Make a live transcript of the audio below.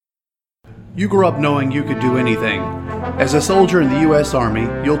You grew up knowing you could do anything. As a soldier in the U.S. Army,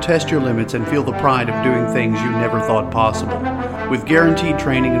 you'll test your limits and feel the pride of doing things you never thought possible. With guaranteed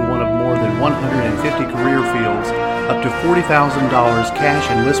training in one of more than 150 career fields, up to $40,000 cash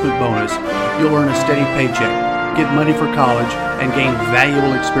enlistment bonus, you'll earn a steady paycheck, get money for college, and gain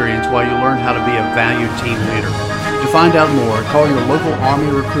valuable experience while you learn how to be a valued team leader. To find out more, call your local Army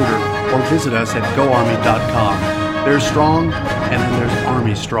recruiter or visit us at GoArmy.com. There's strong, and then there's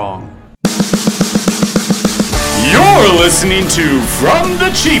Army Strong. You're listening to From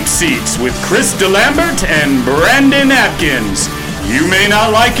the Cheap Seats with Chris DeLambert and Brandon Atkins. You may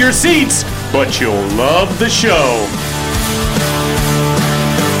not like your seats, but you'll love the show.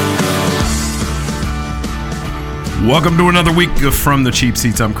 Welcome to another week of From the Cheap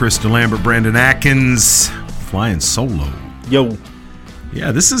Seats. I'm Chris DeLambert, Brandon Atkins, flying solo. Yo.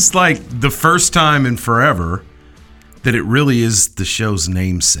 Yeah, this is like the first time in forever that it really is the show's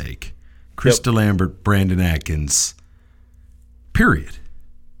namesake. Chris DeLambert, Brandon Atkins, period.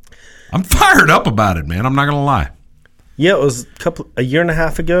 I'm fired up about it, man. I'm not going to lie. Yeah, it was a year and a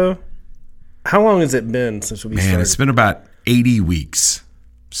half ago. How long has it been since we started? Man, it's been about 80 weeks.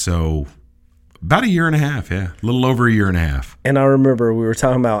 So about a year and a half, yeah. A little over a year and a half. And I remember we were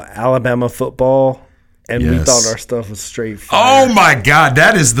talking about Alabama football, and we thought our stuff was straight fire. Oh, my God.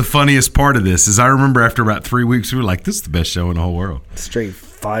 That is the funniest part of this, is I remember after about 3 weeks, we were like, this is the best show in the whole world. Straight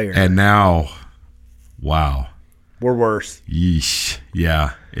fire. And now, wow. We're worse. Yeesh.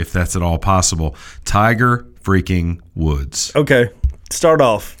 Yeah, if that's at all possible. Tiger freaking Woods. Okay, start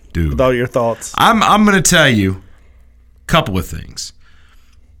off, dude, with all your thoughts. I'm going to tell you a couple of things.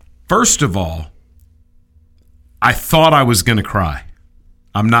 First of all, I thought I was going to cry.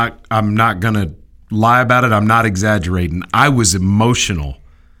 I'm not going to lie about it. I'm not exaggerating. I was emotional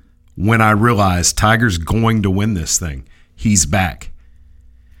when I realized Tiger's going to win this thing. He's back.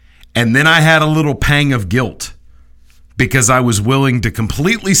 And then I had a little pang of guilt because I was willing to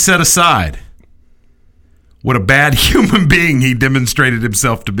completely set aside what a bad human being he demonstrated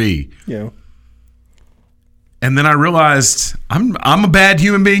himself to be. Yeah. And then I realized I'm a bad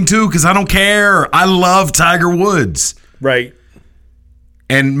human being too because I don't care. I love Tiger Woods. Right.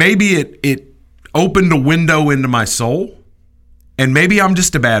 And maybe it opened a window into my soul, and maybe I'm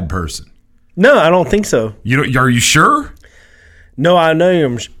just a bad person. No, I don't think so. Are you sure? No, I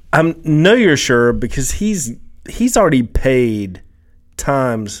know you're sure because he's already paid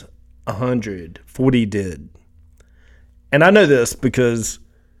times 100 for what he did. And I know this because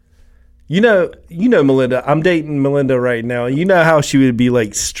you know Melinda. I'm dating Melinda right now. You know how she would be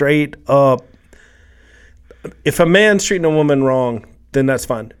like straight up. If a man's treating a woman wrong, then that's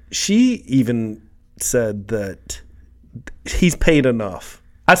fine. She even said that he's paid enough.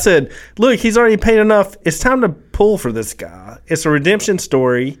 I said, look, he's already paid enough. It's time to pull for this guy. It's a redemption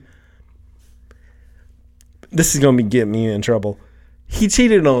story. This is going to be getting me in trouble. He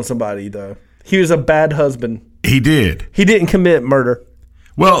cheated on somebody, though. He was a bad husband. He did. He didn't commit murder.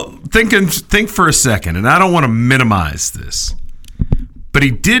 Well, think for a second, and I don't want to minimize this, but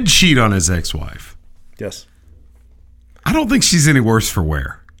he did cheat on his ex-wife. Yes. I don't think she's any worse for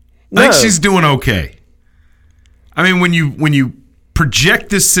wear. I think she's doing okay. I mean, when you project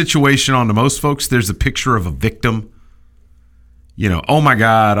this situation onto most folks, there's a picture of a victim. You know, oh my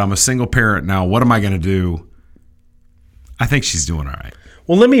God, I'm a single parent now. What am I going to do? I think she's doing all right.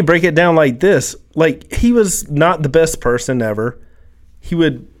 Well, let me break it down like this. Like, he was not the best person ever. He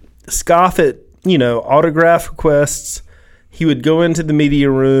would scoff at, autograph requests. He would go into the media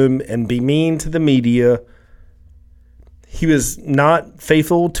room and be mean to the media. He was not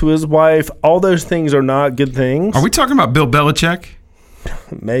faithful to his wife. All those things are not good things. Are we talking about Bill Belichick?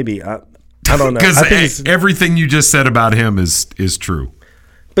 Maybe. I don't know. Because everything you just said about him is true.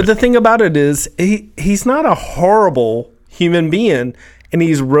 But the thing about it is he's not a horrible human being, and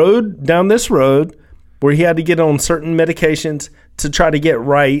he's rode down this road where he had to get on certain medications to try to get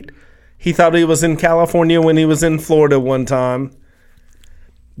right. He thought he was in California when he was in Florida one time,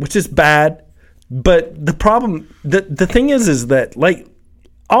 which is bad. But the problem, the thing is that, like,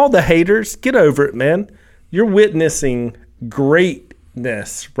 all the haters, get over it, man. You're witnessing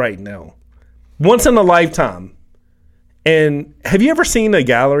greatness right now. Once in a lifetime. And have you ever seen a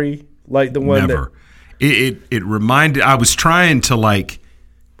gallery like the one Never. It reminded, I was trying to, like,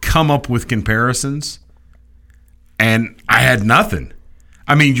 come up with comparisons, and I had nothing.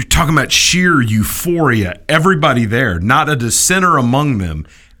 I mean, you're talking about sheer euphoria. Everybody there, not a dissenter among them.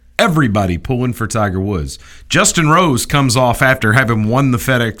 Everybody pulling for Tiger Woods. Justin Rose comes off after having won the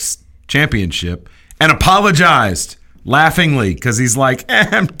FedEx Championship and apologized laughingly because he's like,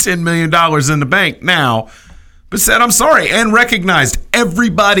 I'm $10 million in the bank now. but said, I'm sorry, and recognized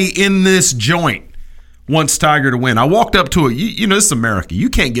everybody in this joint wants Tiger to win. I walked up to it. You know, this is America. You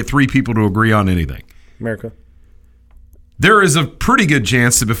can't get 3 people to agree on anything. America. There is a pretty good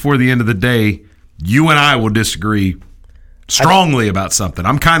chance that before the end of the day, you and I will disagree strongly about something.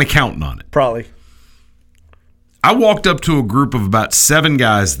 I'm kind of counting on it. Probably. I walked up to a group of about 7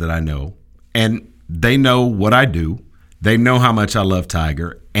 guys that I know, and they know what I do. They know how much I love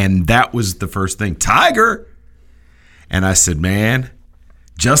Tiger, and that was the first thing. Tiger! And I said, man,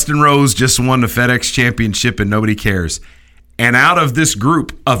 Justin Rose just won the FedEx Championship and nobody cares. And out of this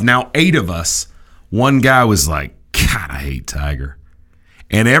group of now 8 of us, one guy was like, God, I hate Tiger.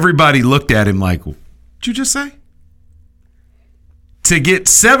 And everybody looked at him like, what'd you just say? To get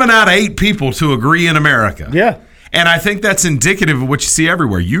 7 out of 8 people to agree in America. Yeah. And I think that's indicative of what you see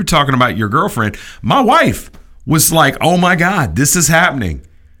everywhere. You're talking about your girlfriend. My wife was like, oh my God, this is happening.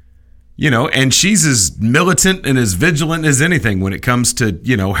 You know, and she's as militant and as vigilant as anything when it comes to,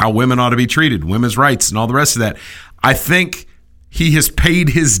 you know, how women ought to be treated, women's rights and all the rest of that. I think he has paid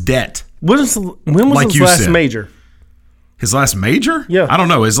his debt. When was Like his you last said. major? His last major? Yeah. I don't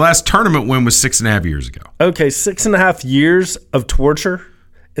know. His last tournament win was 6.5 years ago. Okay, 6.5 years of torture.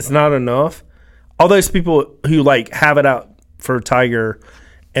 It's not enough. All those people who like have it out for Tiger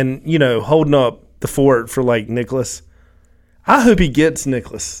and, you know, holding up the fort for like Nicholas. I hope he gets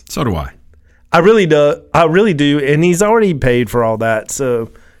Nicholas. So do I. I really do. And he's already paid for all that. So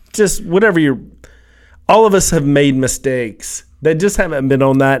just whatever all of us have made mistakes that just haven't been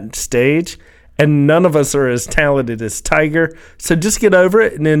on that stage. And none of us are as talented as Tiger. So just get over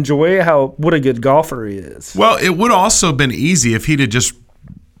it and enjoy what a good golfer he is. Well, it would also have been easy if he'd have just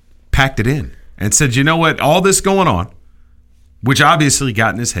packed it in and said, you know what, all this going on, which obviously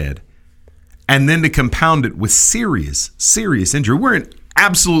got in his head, and then to compound it with serious injury. We're in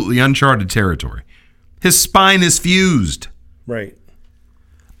absolutely uncharted territory. His spine is fused. Right.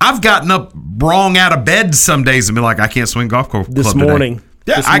 I've gotten up wrong out of bed some days and been like, I can't swing golf club This today. morning.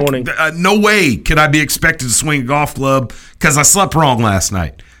 Yeah, This morning. No way could I be expected to swing a golf club because I slept wrong last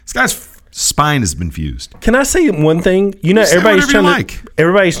night. This guy's spine has been fused. Can I say one thing? You know, Say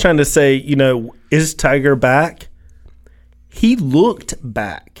everybody's trying to say, you know, is Tiger back? He looked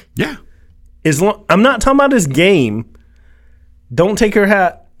back. Yeah. I'm not talking about his game. Don't take your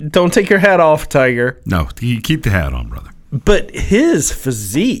hat off, Tiger. No, you keep the hat on, brother. But his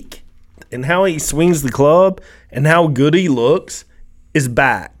physique and how he swings the club and how good he looks is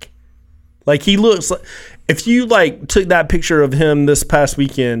back. Like he looks like if you like took that picture of him this past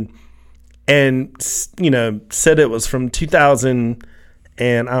weekend and, you know, said it was from 2000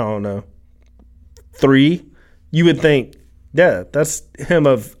 and I don't know 3, you would think, yeah, that's him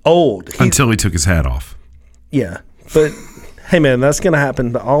of old. Until he took his hat off. Yeah, but hey, man, that's going to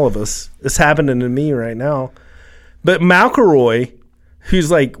happen to all of us. It's happening to me right now. But McIlroy,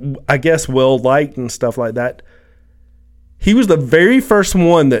 who's like, I guess, well-liked and stuff like that, he was the very first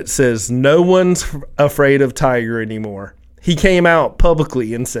one that says no one's afraid of Tiger anymore. He came out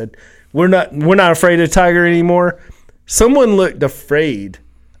publicly and said, we're not afraid of Tiger anymore. Someone looked afraid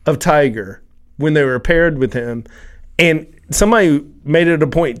of Tiger when they were paired with him, and somebody made it a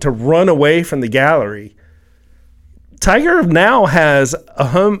point to run away from the gallery. Tiger now has a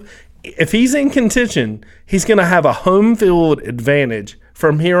home. If he's in contention, he's going to have a home field advantage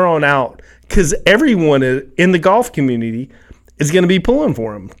from here on out because everyone in the golf community is going to be pulling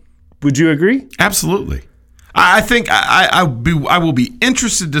for him. Would you agree? Absolutely. I think I will be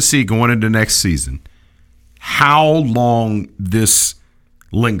interested to see going into next season how long this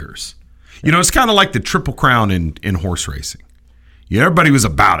lingers. You know, it's kind of like the Triple Crown in horse racing. Yeah, everybody was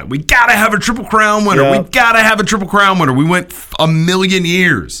about it. We got to have a Triple Crown winner. Yeah. We got to have a Triple Crown winner. We went a million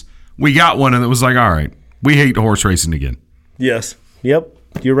years. We got one, and it was like, all right, we hate horse racing again. Yes. Yep.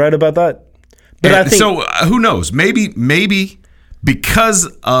 You're right about that. But And I think so who knows? Maybe because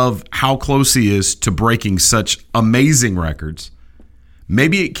of how close he is to breaking such amazing records,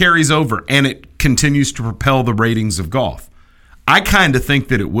 maybe it carries over and it continues to propel the ratings of golf. I kind of think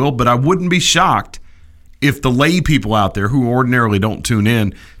that it will, but I wouldn't be shocked if the lay people out there who ordinarily don't tune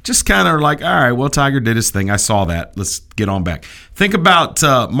in just kind of are like, all right, well, Tiger did his thing. I saw that. Let's get on back. Think about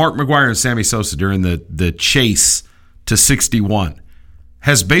Mark McGwire and Sammy Sosa during the chase to 61.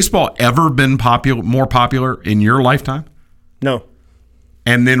 Has baseball ever been more popular in your lifetime? no.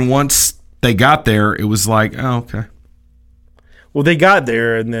 And then once they got there, it was like, oh, okay. Well, they got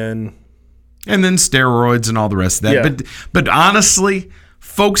there, and then steroids and all the rest of that. Yeah. But honestly,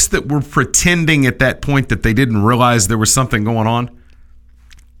 folks that were pretending at that point that they didn't realize there was something going on,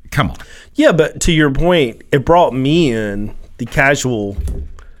 come on. yeah. But to your point, it brought me in the casual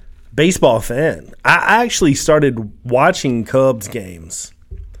baseball fan. I actually started watching Cubs games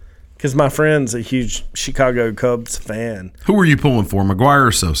because my friend's a huge Chicago Cubs fan. Who were you pulling for, McGuire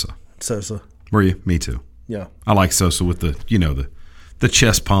or Sosa? Sosa. Were you? Me too. Yeah. I like Sosa with the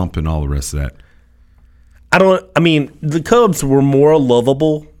chest pump and all the rest of that. The Cubs were more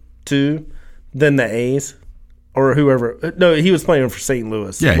lovable too than the A's or whoever. No, he was playing for St.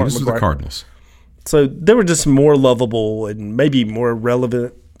 Louis. Yeah, he was with the Cardinals. So they were just more lovable and maybe more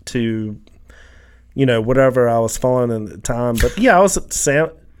relevant to, whatever I was following at the time. But yeah,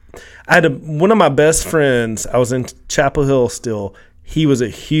 I had one of my best friends. I was in Chapel Hill still. He was a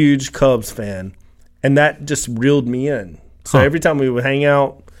huge Cubs fan, and that just reeled me in. So every time we would hang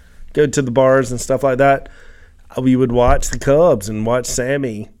out, go to the bars and stuff like that, we would watch the Cubs and watch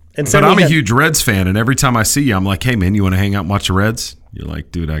Sammy. And but I'm a huge Reds fan, and every time I see you, I'm like, hey, man, you want to hang out and watch the Reds? You're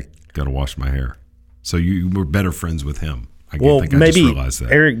like, dude, I got to wash my hair. So you were better friends with him. I just realized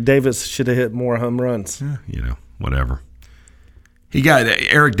that. Eric Davis should have hit more home runs. Yeah, whatever.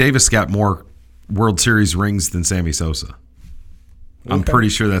 Eric Davis got more World Series rings than Sammy Sosa. I'm pretty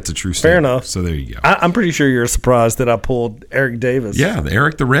sure that's a true statement. Fair enough. So there you go. I'm pretty sure you're surprised that I pulled Eric Davis. Yeah,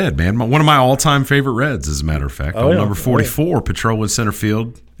 Eric the Red, man. One of my all-time favorite Reds, as a matter of fact. Number 44, patrolling center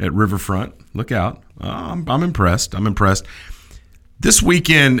field at Riverfront. Look out. I'm impressed. This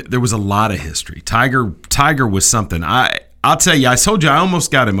weekend, there was a lot of history. Tiger was something. I'll tell you, I told you I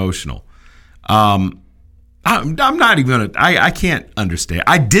almost got emotional. I'm not even going to – I can't understand.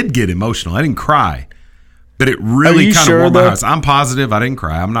 I did get emotional. I didn't cry. But it really kind of warmed my heart. I'm positive I didn't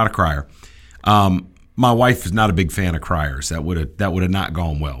cry. I'm not a crier. My wife is not a big fan of criers. That would have not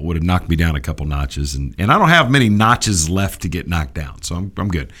gone well. Would have knocked me down a couple notches, and I don't have many notches left to get knocked down, so I'm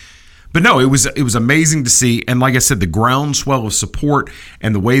good. But no, it was amazing to see, and like I said, the groundswell of support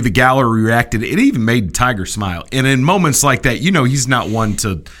and the way the gallery reacted, it even made Tiger smile. And in moments like that, he's not one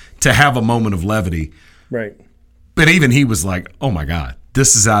to have a moment of levity, right? But even he was like, "Oh my God,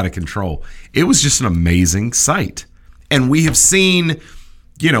 this is out of control." It was just an amazing sight. And we have seen,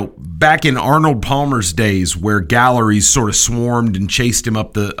 back in Arnold Palmer's days where galleries sort of swarmed and chased him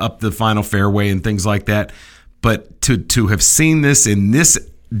up the final fairway and things like that. But to have seen this in this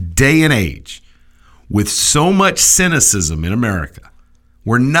day and age with so much cynicism in America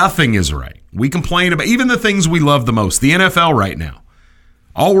where nothing is right. We complain about even the things we love the most, the NFL right now.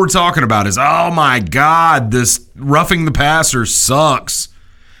 All we're talking about is, oh my God, this roughing the passer sucks.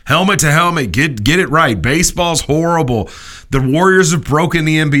 Helmet to helmet, get it right. Baseball's horrible. The Warriors have broken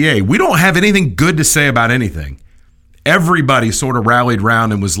the NBA. We don't have anything good to say about anything. Everybody sort of rallied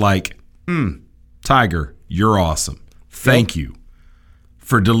around and was like, Tiger, you're awesome. Thank you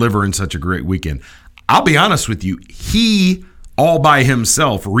for delivering such a great weekend. I'll be honest with you, he all by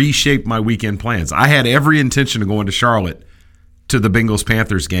himself reshaped my weekend plans. I had every intention of going to Charlotte to the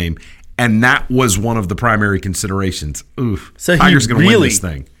Bengals-Panthers game, and that was one of the primary considerations. Oof, so Tiger's going to win this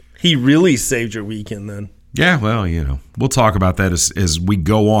thing. He really saved your weekend then. Yeah, well, we'll talk about that as we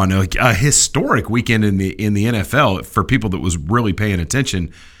go on. A historic weekend in the NFL for people that was really paying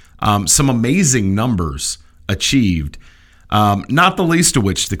attention. Some amazing numbers achieved, not the least of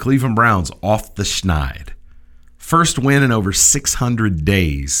which the Cleveland Browns off the schneid. First win in over 600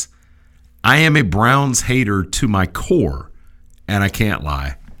 days. I am a Browns hater to my core, and I can't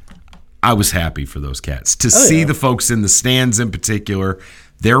lie. I was happy for those cats. To see the folks in the stands in particular,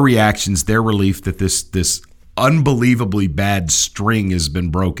 their reactions, their relief that this unbelievably bad string has been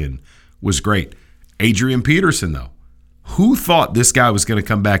broken was great. Adrian Peterson, though. Who thought this guy was going to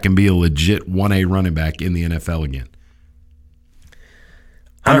come back and be a legit 1A running back in the NFL again?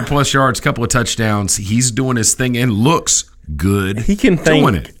 100-plus yards, couple of touchdowns. He's doing his thing and looks good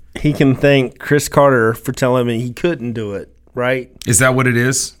doing it. He can thank Chris Carter for telling him he couldn't do it, right? Is that what it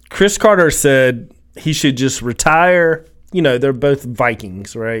is? Chris Carter said he should just retire. They're both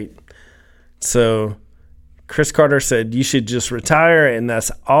Vikings, right? So Chris Carter said you should just retire, and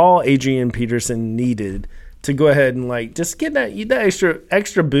that's all Adrian Peterson needed to go ahead and just get that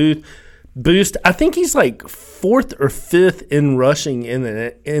extra boost. I think he's like 4th or 5th in rushing in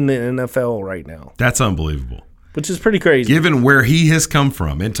the NFL right now. That's unbelievable. Which is pretty crazy. Given where he has come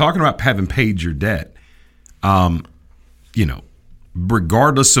from and talking about having paid your debt,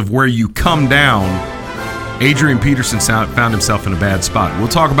 regardless of where you come down, Adrian Peterson found himself in a bad spot. We'll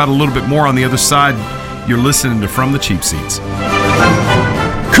talk about it a little bit more on the other side. You're listening to From the Cheap Seats.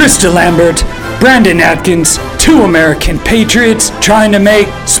 Chris DeLambert, Brandon Atkins, two American patriots trying to make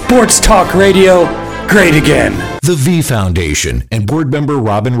sports talk radio great again. The V Foundation and board member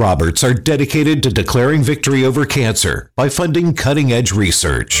Robin Roberts are dedicated to declaring victory over cancer by funding cutting-edge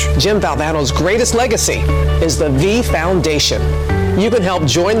research. Jim Valvano's greatest legacy is the V Foundation. you can help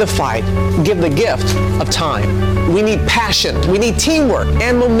join the fight, give the gift of time. We need passion, we need teamwork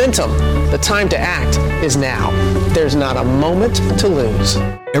and momentum. The time to act is now. There's not a moment to lose.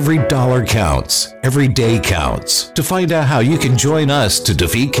 Every dollar counts. Every day counts. To find out how you can join us to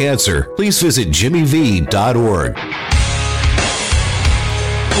defeat cancer, please visit jimmyv.org.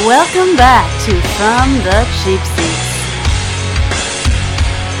 Welcome back to From the Cheap Seats.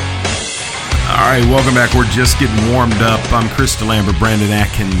 All right, welcome back. We're just getting warmed up. I'm Chris DeLambert, Brandon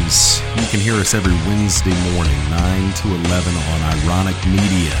Atkins. You can hear us every Wednesday morning, 9 to 11 on Ironic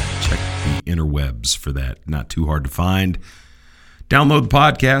Media. Check the interwebs for that. Not too hard to find. Download the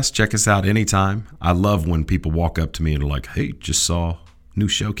podcast. Check us out anytime. I love when people walk up to me and are like, hey, just saw a new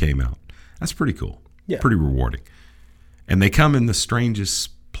show came out. That's pretty cool. Yeah. Pretty rewarding. And they come in the strangest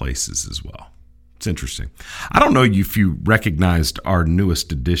places as well. It's interesting. I don't know if you recognized our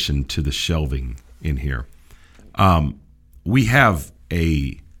newest addition to the shelving in here. We have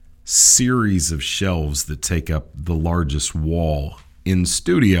a series of shelves that take up the largest wall in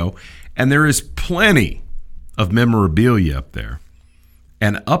studio, and there is plenty of memorabilia up there.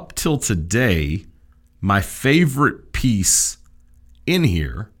 And up till today, my favorite piece in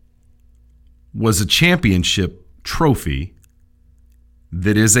here was a championship trophy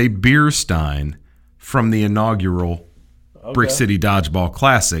that is a beer stein from the inaugural Brick City Dodgeball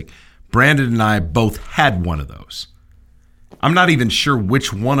Classic. Brandon and I both had one of those. I'm not even sure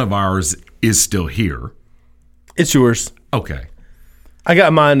which one of ours is still here. It's yours. Okay. I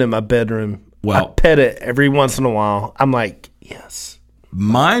got mine in my bedroom. Well, I pet it every once in a while. I'm like, yes.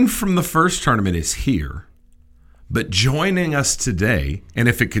 Mine from the first tournament is here, but joining us today, and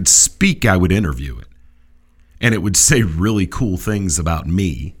if it could speak, I would interview it. And it would say really cool things about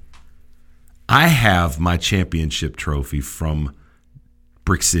me. I have my championship trophy from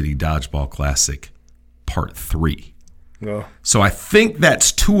Brick City Dodgeball Classic Part 3. Oh. So I think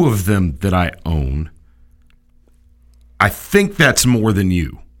that's 2 of them that I own. I think that's more than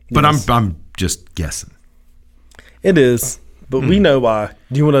you, but Yes. I'm just guessing. It is, but we know why.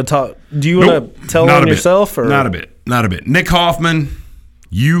 Do you want to talk? Do you want to tell Not on a bit. yourself? Or? Not a bit. Nick Hoffman,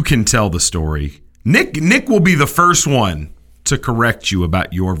 you can tell the story. Nick will be the first one to correct you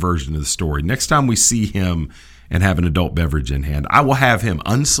about your version of the story. Next time we see him and have an adult beverage in hand, I will have him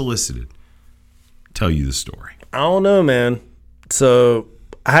unsolicited tell you the story. I don't know, man. So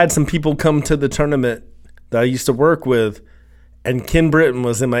I had some people come to the tournament that I used to work with, and Ken Britton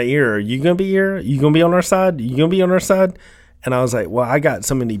was in my ear. Are you going to be here? Are you going to be on our side? Are you going to be on our side? And I was like, well, I got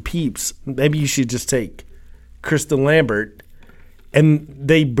so many peeps. Maybe you should just take Chris DeLambert. And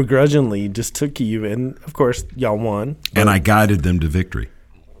they begrudgingly just took you. And, of course, y'all won. And I guided them to victory.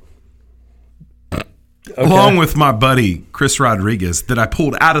 Along with my buddy, Chris Rodriguez, that I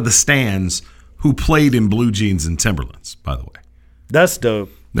pulled out of the stands, who played in blue jeans and Timberlands, by the way. That's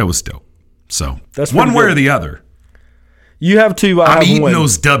dope. That was dope. So, That's one pretty way good. or the other. You have 2. I'm have eating 1.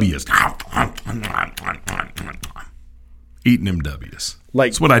 those W's. Eating them W's.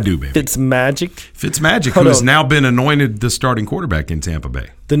 Like That's what I do, baby. Fitzmagic. Fitzmagic, Hold who has on. now been anointed the starting quarterback in Tampa Bay.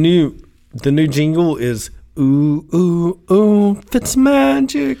 The new jingle is ooh ooh ooh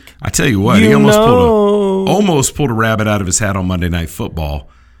Fitzmagic. I tell you what, he You almost know. pulled a rabbit out of his hat on Monday Night Football.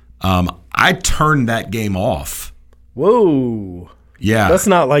 I turned that game off. Whoa, Yeah, that's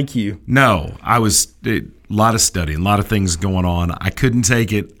not like you. no. I was a lot of studying, a lot of things going on. I couldn't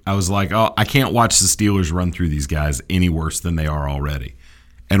take it. I was like, oh, I can't watch the Steelers run through these guys any worse than they are already.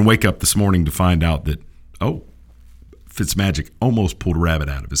 And wake up this morning to find out that, oh, Fitzmagic almost pulled a rabbit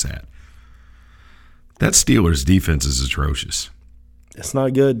out of his hat. That Steelers defense is atrocious. It's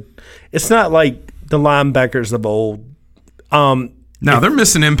not good. It's not like the linebackers of old. Now, they're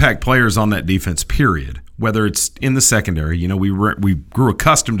missing impact players on that defense, period. Whether it's in the secondary. You know, we grew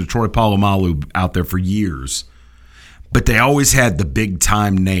accustomed to Troy Polamalu out there for years. But they always had the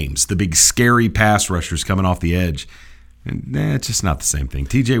big-time names, the big scary pass rushers coming off the edge. And it's just not the same thing.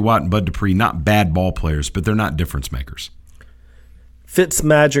 T.J. Watt and Bud Dupree, not bad ball players, but they're not difference makers.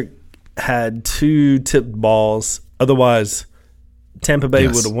 Fitzmagic had 2 tipped balls. Otherwise, Tampa Bay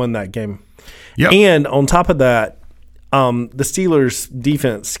Yes. would have won that game. Yep. And on top of that, the Steelers'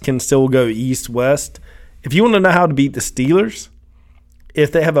 defense can still go east-west. If you want to know how to beat the Steelers,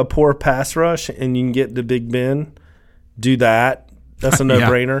 if they have a poor pass rush and you can get to Big Ben, do that. That's a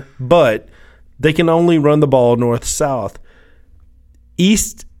no-brainer. But they can only run the ball north-south.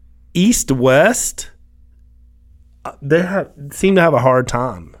 East-west, they seem to have a hard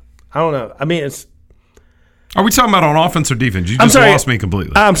time. I don't know. I mean, it's... Are we talking about on offense or defense? You I'm just sorry. lost me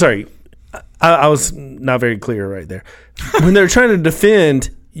completely. I'm sorry. I was not very clear right there. When they're trying to defend,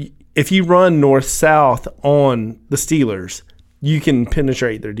 if you run north-south on the Steelers, you can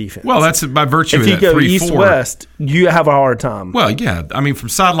penetrate their defense. Well, that's by virtue if of you that go 3-4. east-west, you have a hard time. Well, yeah. I mean, from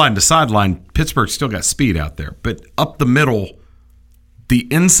sideline to sideline, Pittsburgh's still got speed out there. But up the middle, the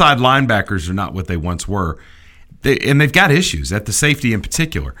inside linebackers are not what they once were. And they've got issues at the safety in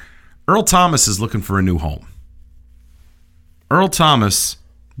particular. Earl Thomas is looking for a new home. Earl Thomas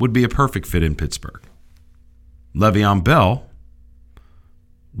would be a perfect fit in Pittsburgh. Le'Veon Bell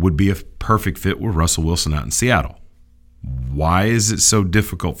would be a perfect fit with Russell Wilson out in Seattle. Why is it so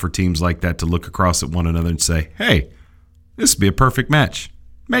difficult for teams like that to look across at one another and say, hey, this would be a perfect match?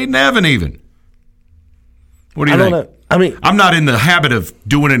 Made in heaven even. What do you think? I don't know. I mean, I'm not in the habit of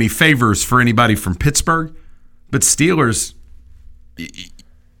doing any favors for anybody from Pittsburgh, but Steelers,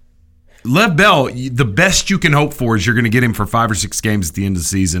 Lev Bell, the best you can hope for is you're going to get him for 5 or 6 games at the end of the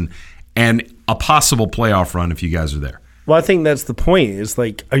season and a possible playoff run if you guys are there. well, I think that's the point. Is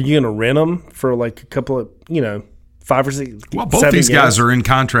like, are you going to rent them for like a couple of, 5 or 6? Well, both these guys are in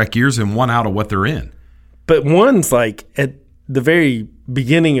contract years and one out of what they're in. But one's like at the very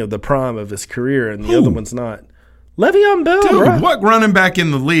beginning of the prime of his career, and the other one's not. Le'Veon Bell, Dude, bro. what running back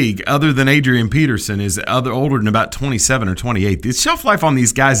in the league other than Adrian Peterson is older than about 27 or 28? The shelf life on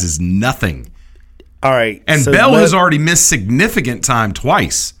these guys is nothing. All right. And so Bell has already missed significant time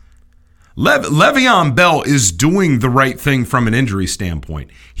twice. Le'Veon Bell is doing the right thing from an injury standpoint.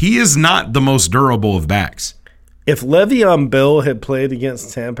 He is not the most durable of backs. If Le'Veon Bell had played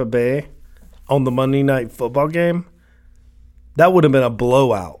against Tampa Bay on the Monday Night Football game, that would have been a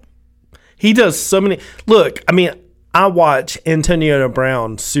blowout. He does so many. Look, I mean, I watch Antonio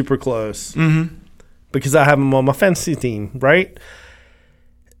Brown super close because I have him on my fantasy team, right?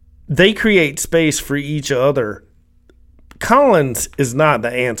 They create space for each other. Collins is not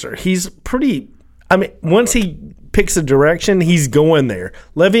the answer. He's pretty. I mean, once he picks a direction, he's going there.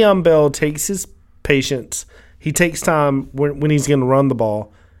 Le'Veon Bell takes his patience. He takes time when he's going to run the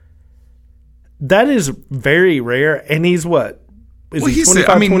ball. That is very rare. And he's what? Is he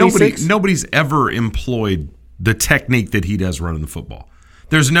 25, 26? Nobody's ever employed the technique that he does running the football.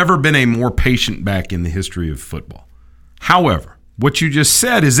 There's never been a more patient back in the history of football. However, what you just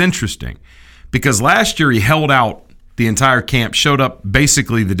said is interesting because last year he held out the entire camp, showed up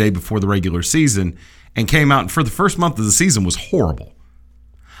basically the day before the regular season, and came out and for the first month of the season was horrible.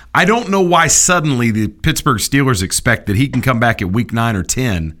 I don't know why suddenly the Pittsburgh Steelers expect that he can come back at week 9 or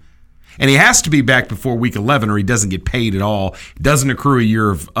 10, and he has to be back before week 11 or he doesn't get paid at all, doesn't accrue a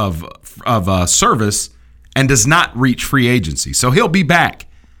year of service, and does not reach free agency. So he'll be back.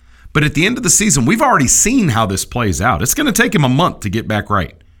 But at the end of the season, we've already seen how this plays out. It's going to take him a month to get back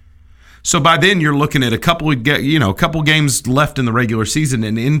right. So by then, you're looking at a couple games left in the regular season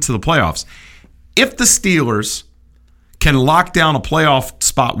and into the playoffs. If the Steelers can lock down a playoff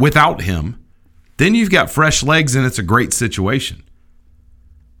spot without him, then you've got fresh legs and it's a great situation.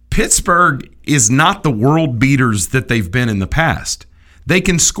 Pittsburgh is not the world beaters that they've been in the past. They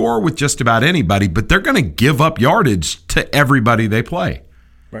can score with just about anybody, but they're going to give up yardage to everybody they play.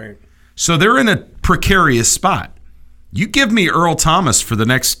 Right. So they're in a precarious spot. You give me Earl Thomas for the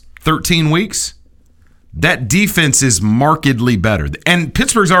next 13 weeks, that defense is markedly better. And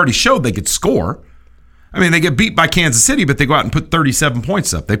Pittsburgh's already showed they could score. I mean, they get beat by Kansas City, but they go out and put 37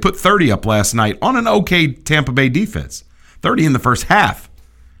 points up. They put 30 up last night on an okay Tampa Bay defense. 30 in the first half,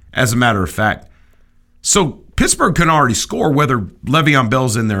 as a matter of fact. So Pittsburgh can already score whether Le'Veon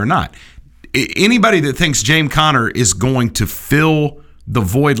Bell's in there or not. Anybody that thinks James Conner is going to fill the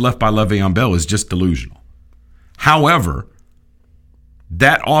void left by Le'Veon Bell is just delusional. However,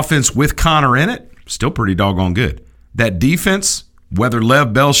 that offense with Conner in it, still pretty doggone good. That defense, whether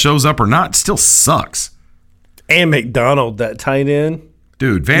Lev Bell shows up or not, still sucks. And McDonald, that tight end.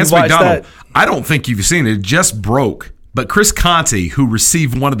 Dude, Vance McDonald, I don't think you've seen it. It just broke. But Chris Conte, who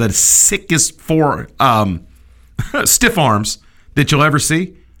received one of the sickest stiff arms that you'll ever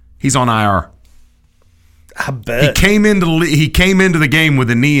see, he's on IR. I bet. He came into the game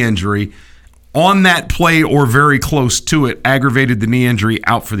with a knee injury. On that play or very close to it, aggravated the knee injury,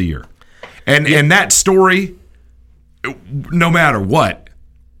 out for the year. And that story, no matter what,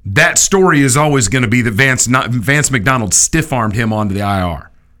 that story is always going to be that Vance McDonald stiff-armed him onto the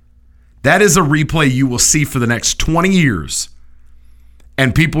IR. That is a replay you will see for the next 20 years.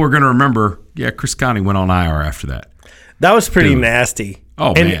 And people are going to remember, Chris Conte went on IR after that. That was pretty nasty.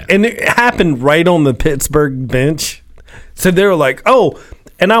 Oh, man. And it happened right on the Pittsburgh bench. So they were like, oh,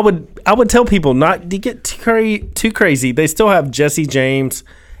 and I would tell people not to get too crazy. They still have Jesse James.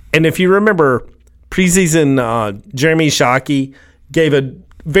 And if you remember, preseason Jeremy Shockey gave a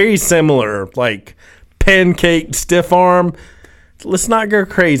very similar, like, pancake stiff arm let's not go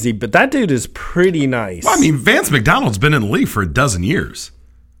crazy, but that dude is pretty nice. Well, I mean, Vance McDonald's been in the league for a dozen years.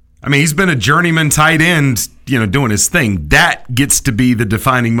 I mean, he's been a journeyman tight end, doing his thing. That gets to be the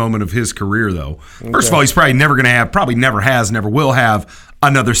defining moment of his career, though. First of all, he's probably never going to have, probably never has, never will have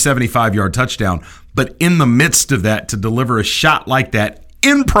another 75-yard touchdown. But in the midst of that, to deliver a shot like that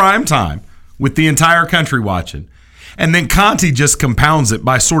in prime time with the entire country watching, and then Conti just compounds it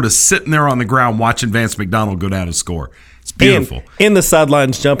by sort of sitting there on the ground watching Vance McDonald go down and score. It's beautiful. And in the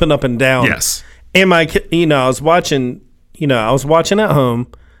sidelines, jumping up and down. Yes. And I was watching at home.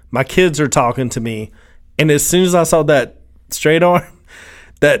 My kids are talking to me, and as soon as I saw that straight arm,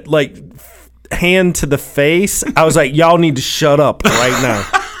 that like hand to the face, I was like, y'all need to shut up right now.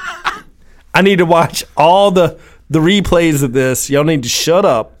 I need to watch all the replays of this. Y'all need to shut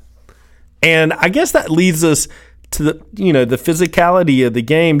up. And I guess that leads us to the physicality of the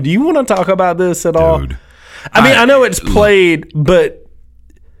game. Do you want to talk about this at all? I mean, I know it's played, but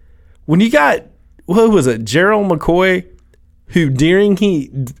when you got, what was it, Gerald McCoy, who during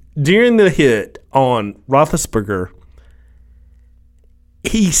the hit on Roethlisberger,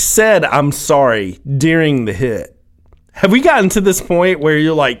 he said, "I'm sorry," during the hit. Have we gotten to this point where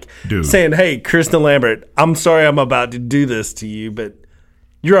you're like saying, "Hey, Kristen Lambert, I'm sorry I'm about to do this to you," but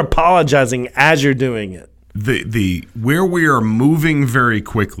you're apologizing as you're doing it? The where we are moving very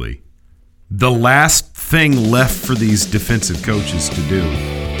quickly, the last thing left for these defensive coaches to do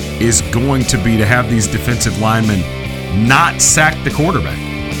is going to be to have these defensive linemen not sack the quarterback,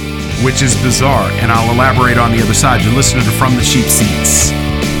 which is bizarre, and I'll elaborate on the other side. You're listening to From the Cheap Seats.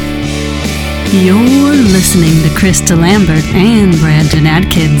 You're listening to Krista Lambert and Brandon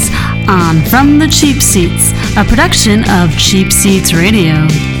Adkins on From the Cheap Seats, a production of Cheap Seats Radio.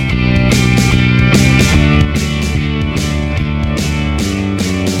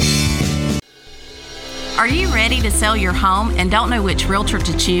 Are you ready to sell your home and don't know which realtor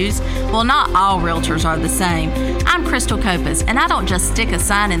to choose? Well, not all realtors are the same. I'm Crystal Copas, and I don't just stick a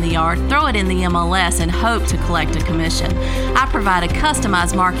sign in the yard, throw it in the MLS, and hope to collect a commission. I provide a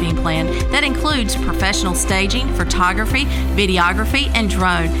customized marketing plan that includes professional staging, photography, videography, and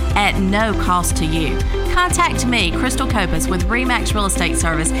drone at no cost to you. Contact me, Crystal Copas, with RE/MAX Real Estate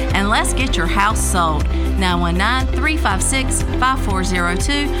Service, and let's get your house sold.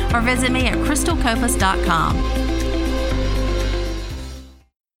 919-356-5402 or visit me at crystalcopas.com.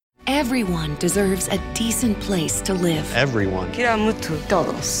 Everyone deserves a decent place to live. Everyone.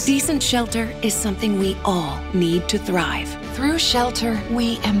 Decent shelter is something we all need to thrive. Through shelter,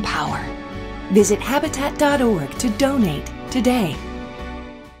 we empower. Visit Habitat.org to donate today.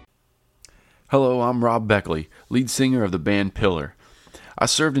 Hello, I'm Rob Beckley, lead singer of the band Pillar. I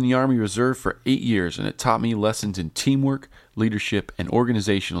served in the Army Reserve for 8 years, and it taught me lessons in teamwork, leadership, and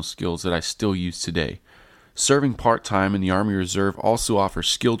organizational skills that I still use today. Serving part-time in the Army Reserve also offers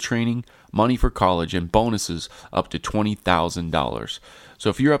skill training, money for college, and bonuses up to $20,000. So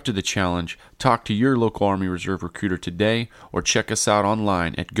if you're up to the challenge, talk to your local Army Reserve recruiter today or check us out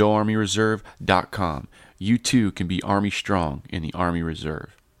online at goarmyreserve.com. You too can be Army strong in the Army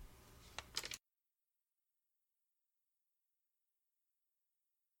Reserve.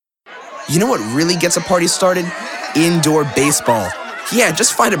 You know what really gets a party started? Indoor baseball. Yeah,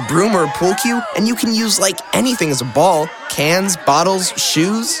 just find a broom or a pool cue, and you can use like anything as a ball. Cans, bottles,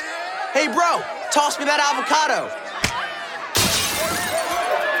 shoes. Hey, bro, toss me that avocado.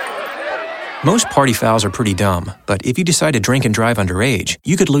 Most party fouls are pretty dumb, but if you decide to drink and drive underage,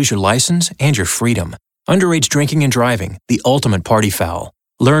 you could lose your license and your freedom. Underage drinking and driving, the ultimate party foul.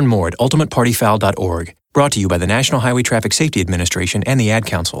 Learn more at ultimatepartyfoul.org. Brought to you by the National Highway Traffic Safety Administration and the Ad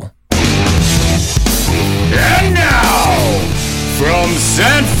Council. And now, from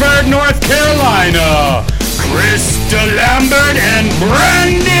Sanford, North Carolina, Krista Lambert and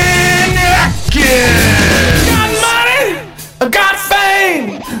Brandon Atkins. Got money, I got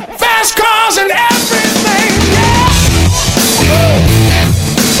fame, fast cars and everything, yeah!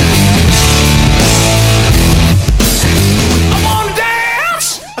 I wanna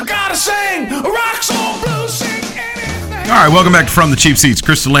dance, I gotta sing, rock, soul, blues, sing anything. All right, welcome back to From the Cheap Seats.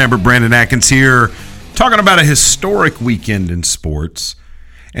 Krista Lambert, Brandon Atkins here, talking about a historic weekend in sports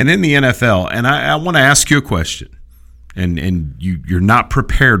and in the NFL. And I want to ask you a question. And you're not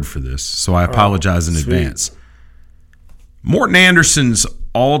prepared for this, so I apologize in advance. Morton Anderson's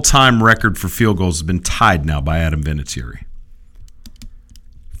all-time record for field goals has been tied now by Adam Vinatieri.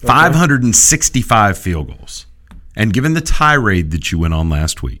 565 field goals. And given the tirade that you went on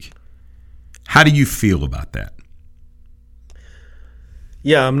last week, how do you feel about that?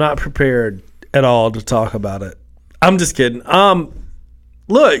 Yeah, I'm not prepared at all to talk about it. I'm just kidding.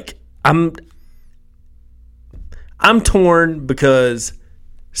 Look, I'm I'm torn because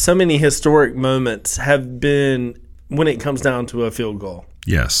so many historic moments have been when it comes down to a field goal.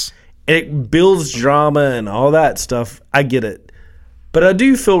 Yes. It builds drama and all that stuff. I get it. But I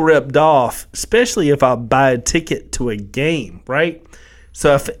do feel ripped off, especially if I buy a ticket to a game, right?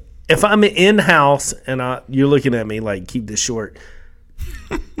 So if I'm in-house and you're looking at me like, keep this short.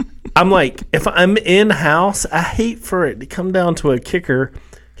 I'm like, if I'm in-house, I hate for it to come down to a kicker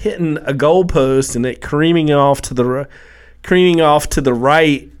hitting a goalpost and it careening off to the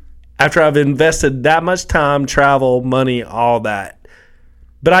right after I've invested that much time, travel, money, all that.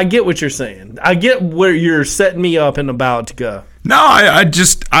 But I get what you're saying. I get where you're setting me up and about to go. No, I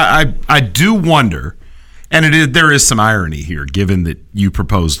do wonder, and there is some irony here, given that you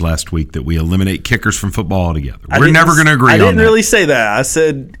proposed last week that we eliminate kickers from football altogether. We're never going to agree on that. I didn't really say that. I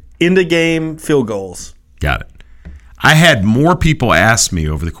said end-of-game field goals. Got it. I had more people ask me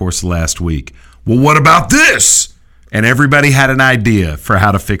over the course of last week, well, what about this? And everybody had an idea for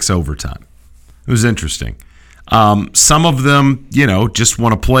how to fix overtime. It was interesting. Some of them, just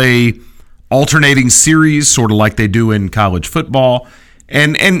want to play alternating series, sort of like they do in college football.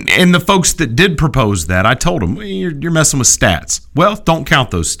 And the folks that did propose that, I told them, you're messing with stats. Well, don't count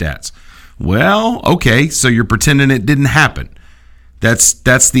those stats. Well, okay, so you're pretending it didn't happen.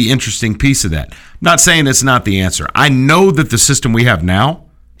 That's the interesting piece of that. I'm not saying it's not the answer. I know that the system we have now,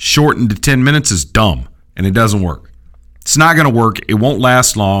 shortened to 10 minutes, is dumb, and it doesn't work. It's not going to work. It won't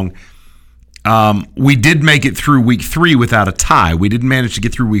last long. We did make it through week 3 without a tie. We didn't manage to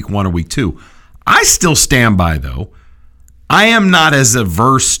get through week 1 or week 2. I still stand by, though. I am not as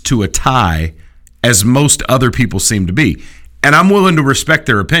averse to a tie as most other people seem to be. And I'm willing to respect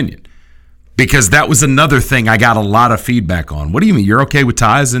their opinion because that was another thing I got a lot of feedback on. What do you mean? You're okay with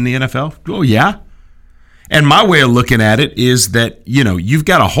ties in the NFL? Oh, yeah. And my way of looking at it is that, you've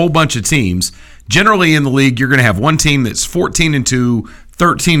got a whole bunch of teams. Generally in the league, you're going to have one team that's 14-2,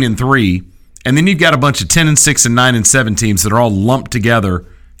 13-3, and then you've got a bunch of 10-6 and 9-7 teams that are all lumped together,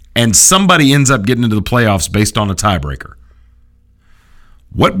 and somebody ends up getting into the playoffs based on a tiebreaker.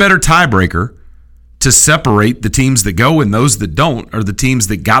 What better tiebreaker to separate the teams that go and those that don't are the teams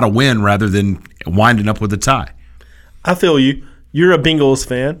that got to win rather than winding up with a tie? I feel you. You're a Bengals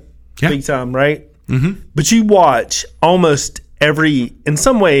fan, big time, right? Mm-hmm. But you watch almost every, in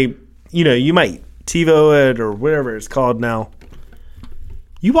some way, you might TiVo it or whatever it's called now.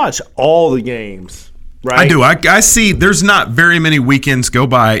 You watch all the games, right? I do. I see there's not very many weekends go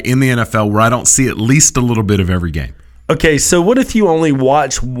by in the NFL where I don't see at least a little bit of every game. Okay, so what if you only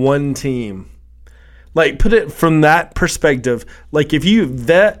watch one team? Like, put it from that perspective. Like, if you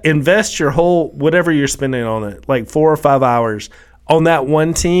invest your whole, whatever you're spending on it, like 4 or 5 hours on that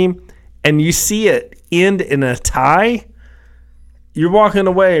one team, and you see it end in a tie, you're walking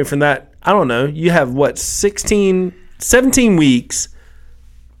away from that. I don't know. You have, 17 weeks,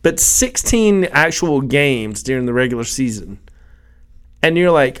 but 16 actual games during the regular season. And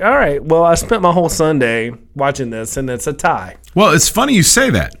you're like, all right, well, I spent my whole Sunday watching this, and it's a tie. Well, it's funny you say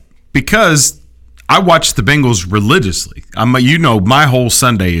that because I watch the Bengals religiously. My whole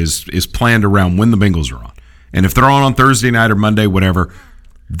Sunday is planned around when the Bengals are on. And if they're on Thursday night or Monday, whatever,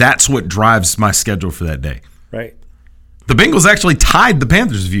 that's what drives my schedule for that day. Right. The Bengals actually tied the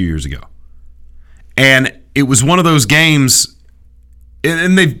Panthers a few years ago. And it was one of those games,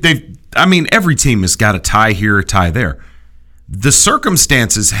 and every team has got a tie here, a tie there. The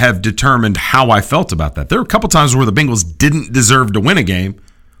circumstances have determined how I felt about that. There were a couple times where the Bengals didn't deserve to win a game,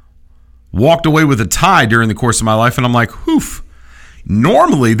 walked away with a tie during the course of my life, and I'm like, whoof.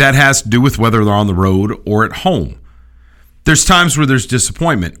 Normally, that has to do with whether they're on the road or at home. There's times where there's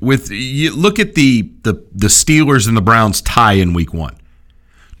disappointment. You look at the Steelers and the Browns tie in week 1.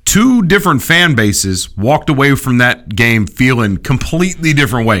 2 different fan bases walked away from that game feeling completely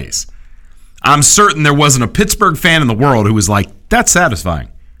different ways. I'm certain there wasn't a Pittsburgh fan in the world who was like, that's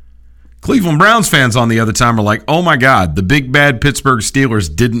satisfying. Cleveland Browns fans on the other time are like, oh my God, the big bad Pittsburgh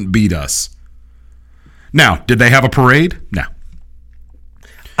Steelers didn't beat us. Now, did they have a parade? No.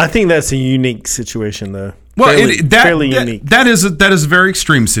 I think that's a unique situation, though. Well, fairly unique. That is a very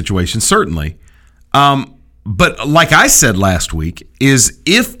extreme situation, certainly. But like I said last week, is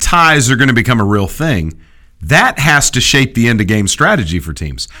if ties are going to become a real thing, that has to shape the end-of-game strategy for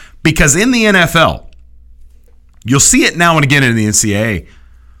teams. Because in the NFL, you'll see it now and again in the NCAA,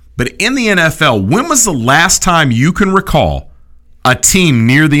 but in the NFL, when was the last time you can recall a team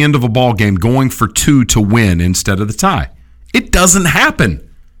near the end of a ball game going for 2 to win instead of the tie? It doesn't happen.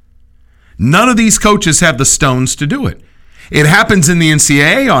 None of these coaches have the stones to do it. It happens in the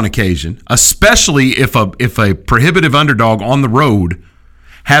NCAA on occasion, especially if a prohibitive underdog on the road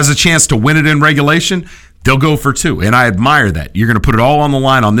has a chance to win it in regulation. They'll go for 2, and I admire that. You're going to put it all on the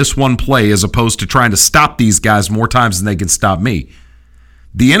line on this one play as opposed to trying to stop these guys more times than they can stop me.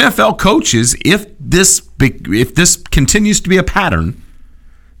 The NFL coaches, if this continues to be a pattern,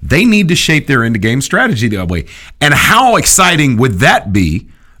 they need to shape their end-of-game strategy that way. And how exciting would that be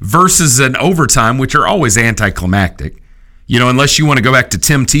versus an overtime, which are always anticlimactic? Unless you want to go back to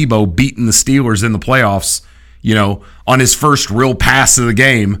Tim Tebow beating the Steelers in the playoffs, on his first real pass of the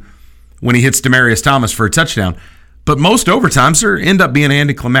game when he hits Demaryius Thomas for a touchdown. But most overtimes end up being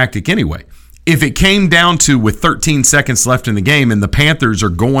anticlimactic anyway. If it came down to with 13 seconds left in the game and the Panthers are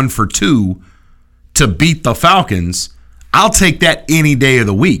going for 2 to beat the Falcons, I'll take that any day of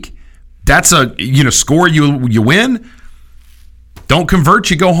the week. That's a, score, you win. Don't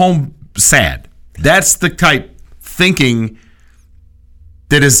convert, you go home sad. That's the type thinking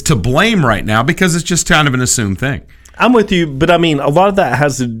that is to blame right now because it's just kind of an assumed thing. I'm with you, but I mean, a lot of that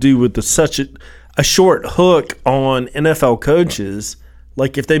has to do with such a short hook on NFL coaches.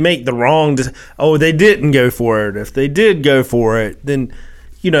 Like if they make the wrong, they didn't go for it. If they did go for it, then,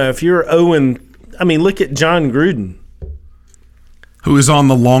 if you're Owen, look at John Gruden. Who is on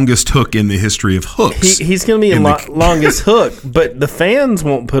the longest hook in the history of hooks. He's going to be longest hook, but the fans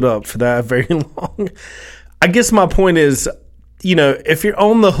won't put up for that very long. I guess my point is, if you're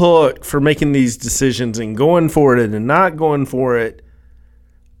on the hook for making these decisions and going for it and not going for it,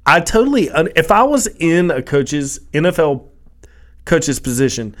 if I was in a NFL coach's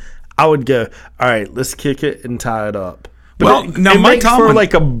position, I would go, all right, let's kick it and tie it up. But now Mike Tomlin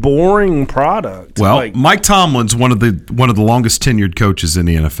for a boring product. Well, Mike Tomlin's one of the longest tenured coaches in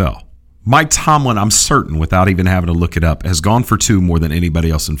the NFL. Mike Tomlin, I'm certain, without even having to look it up, has gone for 2 more than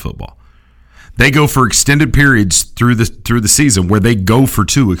anybody else in football. They go for extended periods through the season where they go for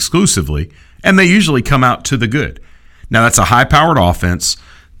 2 exclusively, and they usually come out to the good. Now, that's a high-powered offense.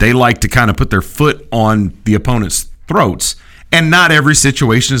 They like to kind of put their foot on the opponent's throats, and not every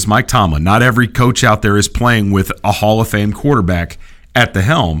situation is Mike Tomlin. Not every coach out there is playing with a Hall of Fame quarterback at the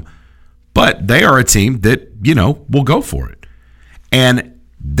helm, but they are a team that, will go for it. And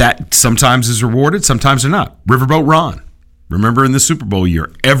that sometimes is rewarded, sometimes they're not. Riverboat Ron. Remember in the Super Bowl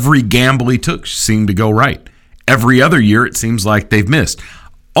year, every gamble he took seemed to go right. Every other year, it seems like they've missed.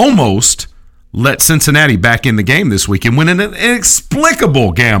 Almost let Cincinnati back in the game this week and win an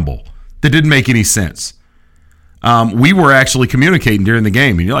inexplicable gamble that didn't make any sense. We were actually communicating during the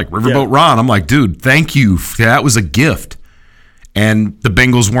game, and you're like, Riverboat Ron. I'm like, dude, thank you. That was a gift. And the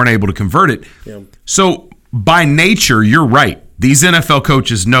Bengals weren't able to convert it. Yeah. So by nature, you're right. These NFL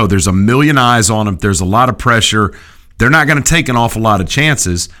coaches know there's a million eyes on them. There's a lot of pressure. They're not going to take an awful lot of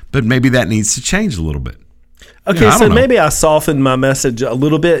chances, but maybe that needs to change a little bit. Okay, so maybe I softened my message a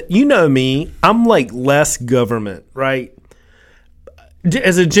little bit. You know me, I'm less government, right?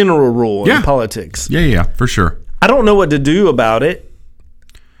 As a general rule in politics. Yeah, for sure. I don't know what to do about it.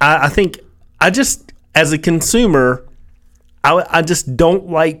 I think as a consumer, I just don't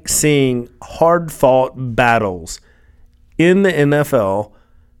like seeing hard-fought battles in the NFL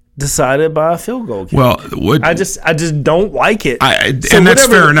decided by a field goal kick. Well, I just don't like it. And that's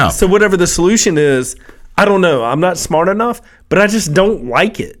fair enough. So whatever the solution is, I don't know. I'm not smart enough, but I just don't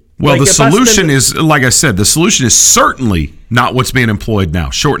like it. Well, the solution is, like I said, the solution is certainly not what's being employed now.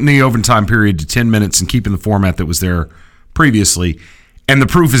 Shorten the overtime period to 10 minutes and keeping the format that was there previously. And the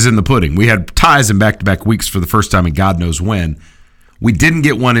proof is in the pudding. We had ties in back-to-back weeks for the first time in God knows when. We didn't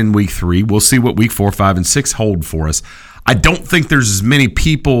get one in week 3. We'll see what week 4, 5, and 6 hold for us. I don't think there's as many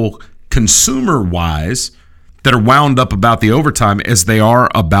people consumer-wise that are wound up about the overtime as they are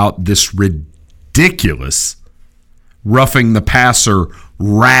about this ridiculous roughing the passer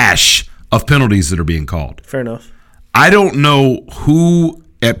rash of penalties that are being called. Fair enough. I don't know who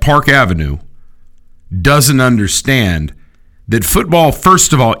at Park Avenue doesn't understand that football,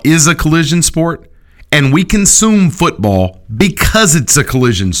 first of all, is a collision sport, and we consume football because it's a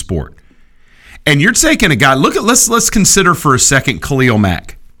collision sport. And you're taking a guy, let's consider for a second Khalil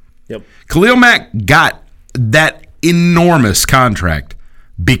Mack. Yep. Khalil Mack got that enormous contract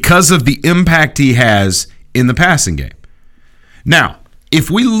because of the impact he has in the passing game. Now, if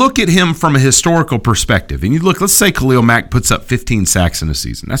we look at him from a historical perspective, and let's say Khalil Mack puts up 15 sacks in a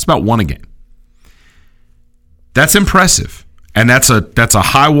season. That's about 1 a game. That's impressive. And that's a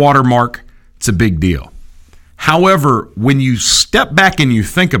high water mark. It's a big deal. However, when you step back and you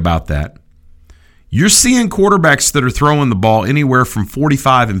think about that, you're seeing quarterbacks that are throwing the ball anywhere from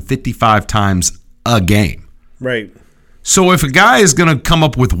 45 and 55 times a game. Right. So if a guy is going to come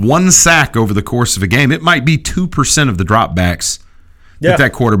up with 1 sack over the course of a game, it might be 2% of the dropbacks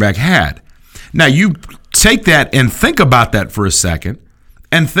that quarterback had. Now, you take that and think about that for a second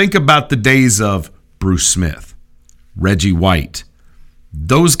and think about the days of Bruce Smith, Reggie White,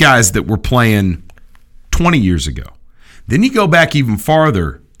 those guys that were playing 20 years ago. Then you go back even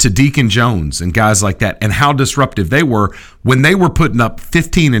farther to Deacon Jones and guys like that, and how disruptive they were when they were putting up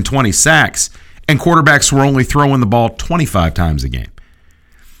 15 and 20 sacks and quarterbacks were only throwing the ball 25 times a game.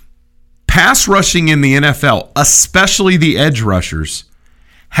 Pass rushing in the NFL, especially the edge rushers,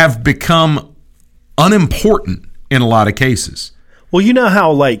 have become unimportant in a lot of cases. Well, you know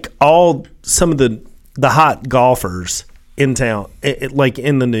how some of the hot golfers in town, like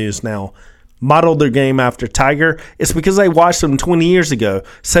in the news now, modeled their game after Tiger. It's because they watched them 20 years ago.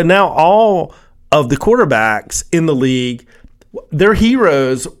 So now all of the quarterbacks in the league, their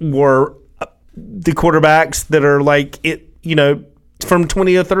heroes were the quarterbacks that are from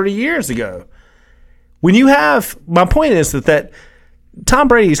 20 or 30 years ago. When you have, my point is that Tom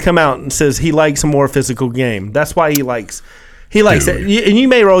Brady's come out and says he likes a more physical game. That's why he likes it. And you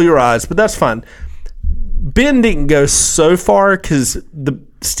may roll your eyes, but that's fine. Ben didn't go so far because the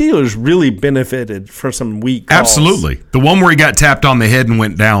Steelers really benefited from some weak calls. Absolutely. The one where he got tapped on the head and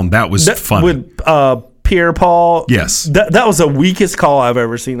went down, that was fun. With Pierre-Paul. Yes. That was the weakest call I've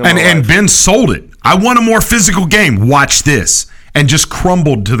ever seen in my life. And Ben sold it. I want a more physical game. Watch this. And just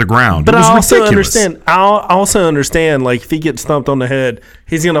crumbled to the ground. But it was I also ridiculous. understand, like, if he gets thumped on the head,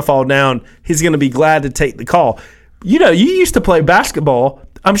 he's going to fall down. He's going to be glad to take the call. You know, you used to play basketball.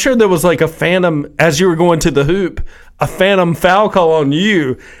 I'm sure there was like a phantom, as you were going to the hoop, a phantom foul call on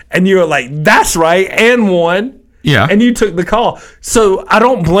you. And you were like, that's right, and one. Yeah. And you took the call. So I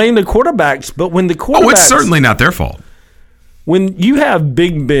don't blame the quarterbacks, but when the quarterbacks... Oh, it's certainly not their fault. When you have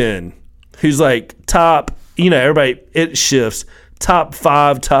Big Ben, who's like top, everybody, it shifts, top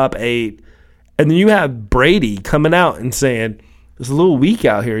 5, top 8, and then you have Brady coming out and saying, it's a little weak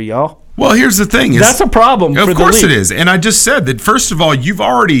out here, y'all. Well, here's the thing. That's a problem for the league. Of course it is. And I just said that, first of all, you've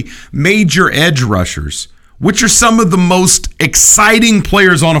already made your edge rushers, which are some of the most exciting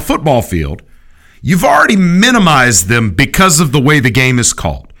players on a football field, you've already minimized them because of the way the game is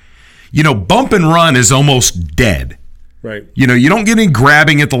called. Bump and run is almost dead. Right. You don't get any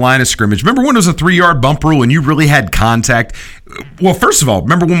grabbing at the line of scrimmage. Remember when it was a 3-yard bump rule and you really had contact? Well, first of all,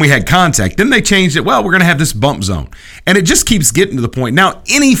 remember when we had contact? Then they changed it. Well, we're going to have this bump zone. And it just keeps getting to the point. Now,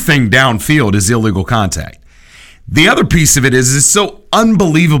 anything downfield is illegal contact. The other piece of it is it's so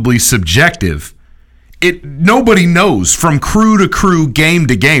unbelievably subjective. Nobody knows from crew to crew, game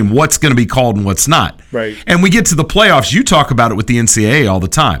to game, what's going to be called and what's not. Right. And we get to the playoffs. You talk about it with the NCAA all the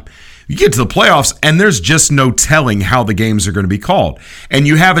time. You get to the playoffs, and there's just no telling how the games are going to be called. And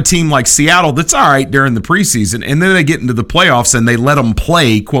you have a team like Seattle that's all right during the preseason, and then they get into the playoffs, and they let them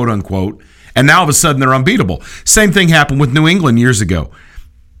play, quote unquote, and now all of a sudden they're unbeatable. Same thing happened with New England years ago.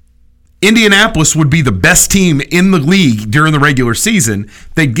 Indianapolis would be the best team in the league during the regular season.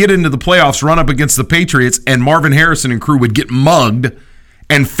 They'd get into the playoffs, run up against the Patriots, and Marvin Harrison and crew would get mugged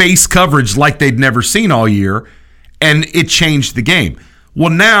and face coverage like they'd never seen all year, and it changed the game. Well,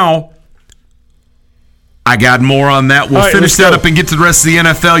 now... I got more on that. We'll finish that up and get to the rest of the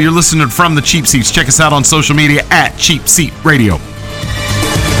NFL. You're listening to From the Cheap Seats. Check us out on social media at Cheap Seat Radio.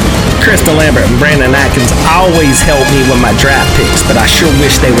 Krista Lambert and Brandon Atkins always help me with my draft picks, but I sure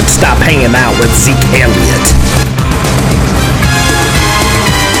wish they would stop hanging out with Zeke Elliott.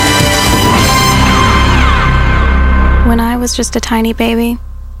 When I was just a tiny baby,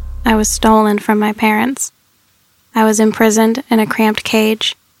 I was stolen from my parents. I was imprisoned in a cramped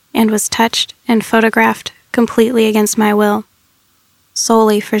cage and was touched and photographed completely against my will,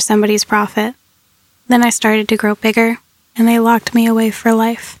 solely for somebody's profit. Then I started to grow bigger, and they locked me away for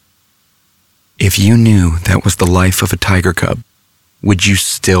life. If you knew that was the life of a tiger cub, would you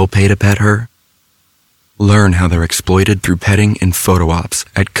still pay to pet her? Learn how they're exploited through petting and photo ops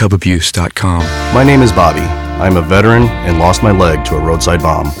at cubabuse.com. My name is Bobby. I'm a veteran and lost my leg to a roadside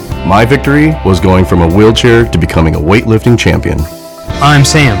bomb. My victory was going from a wheelchair to becoming a weightlifting champion. I'm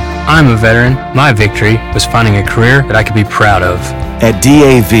Sam. I'm a veteran. My victory was finding a career that I could be proud of. At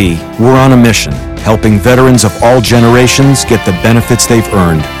DAV, we're on a mission, helping veterans of all generations get the benefits they've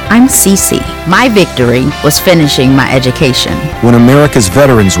earned. I'm Cece. My victory was finishing my education. When America's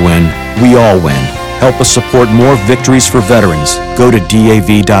veterans win, we all win. Help us support more victories for veterans. Go to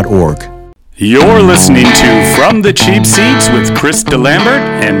DAV.org. You're listening to From the Cheap Seats with Chris DeLambert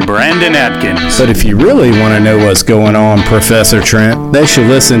and Brandon Atkins. But if you really want to know what's going on, Professor Trent, they should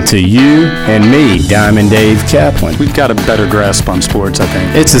listen to you and me, Diamond Dave Kaplan. We've got a better grasp on sports, I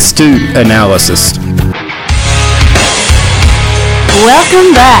think. It's astute analysis.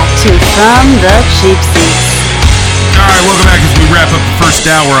 Welcome back to From the Cheap Seats. All right, welcome back as we wrap up the first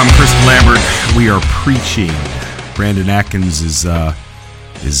hour. I'm Chris DeLambert. We are preaching. Brandon Atkins is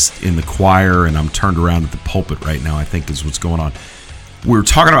is in the choir, and I'm turned around at the pulpit right now, I think is what's going on. We were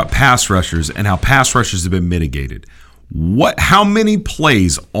talking about pass rushers and how pass rushers have been mitigated. How many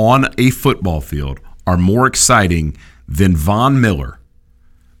plays on a football field are more exciting than Von Miller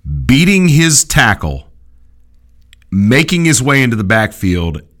beating his tackle, making his way into the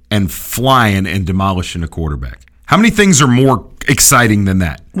backfield, and flying and demolishing a quarterback? How many things are more exciting than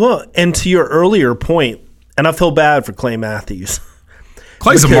that? Well, and to your earlier point, and I feel bad for Clay Matthews.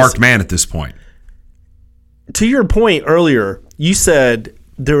 Clay's a marked man at this point. To your point earlier, you said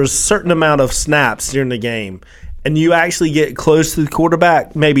there was a certain amount of snaps during the game, and you actually get close to the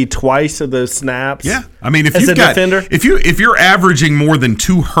quarterback maybe twice of those snaps. Yeah, I mean, if as you've a got defender, if you're averaging more than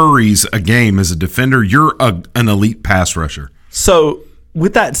 2 hurries a game as a defender, you're an elite pass rusher. So,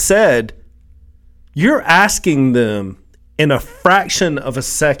 with that said, you're asking them in a fraction of a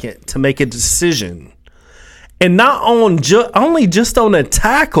second to make a decision. And not only just on a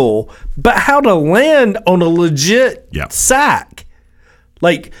tackle, but how to land on a legit sack.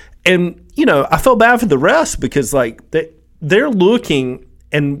 Like, and, you know, I feel bad for the refs because, like, they're looking,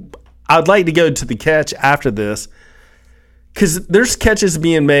 and I'd like to go to the catch after this because there's catches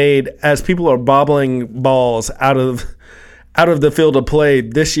being made as people are bobbling balls out of the field of play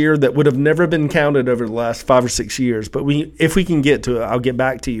this year that would have never been counted over the last 5 or 6 years. But if we can get to it, I'll get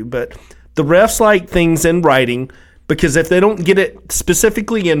back to you. But the refs like things in writing because if they don't get it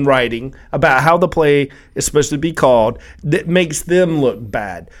specifically in writing about how the play is supposed to be called, that makes them look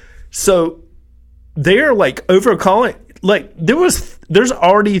bad. So they're like overcalling. Like there's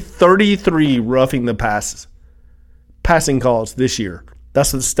already 33 roughing the passing calls this year.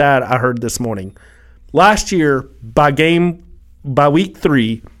 That's the stat I heard this morning. Last year, by week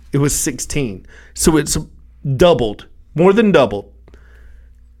 3, it was 16. So it's doubled, more than doubled.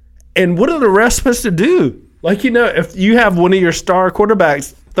 And what are the refs supposed to do? Like, you know, if you have one of your star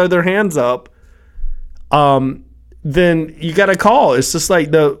quarterbacks throw their hands up, then you got to call. It's just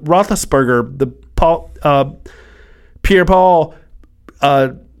like the Roethlisberger, the Pierre-Paul,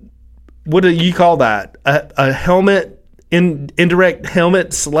 what do you call that? A helmet, indirect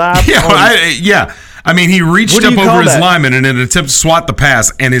helmet slap? Yeah, I mean, he reached up over his lineman in an attempt to swat the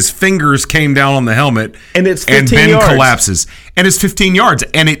pass, and his fingers came down on the helmet, and it's 15 and Ben yards. Collapses. And it's 15 yards,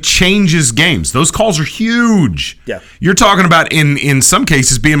 and it changes games. Those calls are huge. Yeah. You're talking about, in some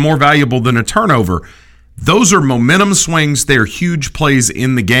cases, being more valuable than a turnover. Those are momentum swings. They're huge plays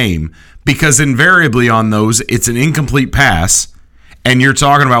in the game because invariably on those, it's an incomplete pass, and you're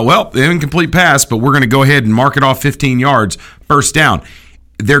talking about, well, the incomplete pass, but we're going to go ahead and mark it off 15 yards, first down.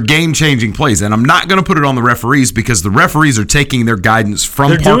 They're game-changing plays, and I'm not going to put it on the referees because the referees are taking their guidance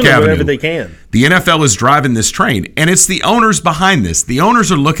from Park Avenue. They're doing Avenue. whatever they can. The NFL is driving this train, and it's the owners behind this. The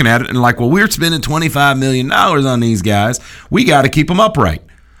owners are looking at it and like, well, we're spending $25 million on these guys. We got to keep them upright.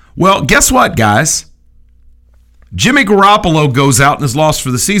 Well, guess what, guys? Jimmy Garoppolo goes out and is lost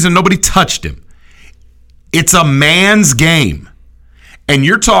for the season. Nobody touched him. It's a man's game. And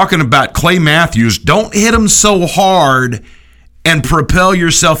you're talking about Clay Matthews. Don't hit him so hard and propel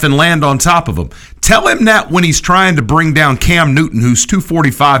yourself and land on top of him. Tell him that when he's trying to bring down Cam Newton, who's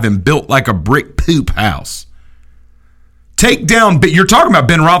 245 and built like a brick poop house. Take down, but you're talking about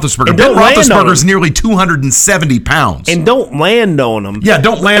Ben Roethlisberger. Ben Roethlisberger is nearly 270 pounds. And don't land on him. Yeah,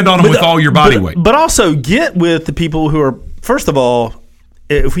 don't land on him with all your body weight. But also get with the people who are, first of all,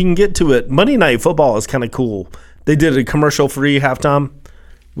 if we can get to it, Monday Night Football is kind of cool. They did a commercial-free halftime.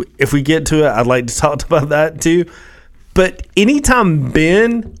 If we get to it, I'd like to talk about that too. But anytime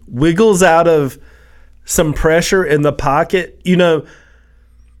Ben wiggles out of some pressure in the pocket, you know,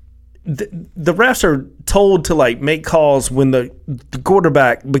 the refs are told to like make calls when the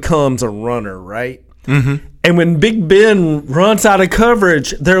quarterback becomes a runner, right? Mm-hmm. And when Big Ben runs out of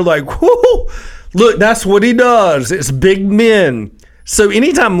coverage, they're like, whoo, look, that's what he does. It's Big Ben. So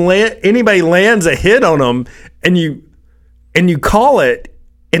anytime anybody lands a hit on them and you call it,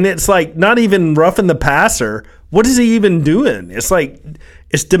 and it's like not even roughing the passer, what is he even doing? It's like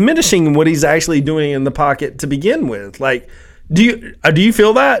it's diminishing what he's actually doing in the pocket to begin with. Like, do you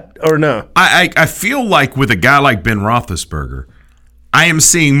feel that or no? I feel like with a guy like Ben Roethlisberger, I am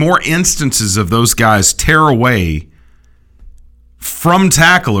seeing more instances of those guys tear away from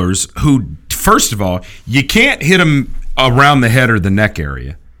tacklers who, first of all, you can't hit them around the head or the neck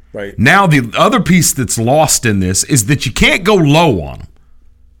area. Right. Now, the other piece that's lost in this is that you can't go low on them.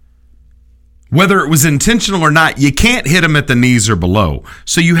 Whether it was intentional or not, you can't hit them at the knees or below.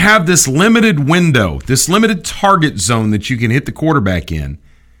 So you have this limited window, this limited target zone that you can hit the quarterback in.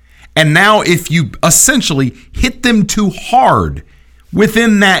 And now if you essentially hit them too hard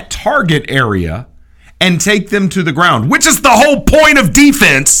within that target area and take them to the ground, which is the whole point of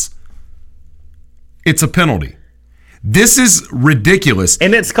defense, it's a penalty. This is ridiculous.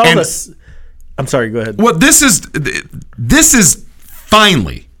 And it's called I'm sorry, go ahead. Well, this is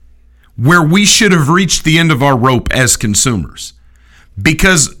finally where we should have reached the end of our rope as consumers.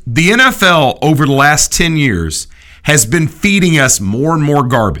 Because the NFL over the last 10 years has been feeding us more and more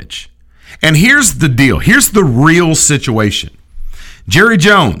garbage. And here's the deal. Here's the real situation. Jerry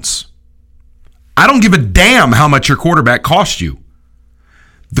Jones, I don't give a damn how much your quarterback cost you.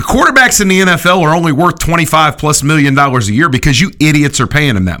 The quarterbacks in the NFL are only worth $25+ million a year because you idiots are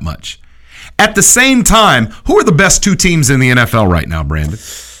paying them that much. At the same time, who are the best two teams in the NFL right now, Brandon?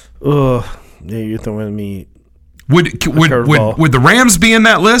 Yeah, you're throwing me. Would the Rams be in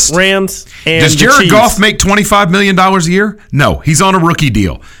that list? Rams and Does the Jared Chiefs. Goff make $25 million a year? No, he's on a rookie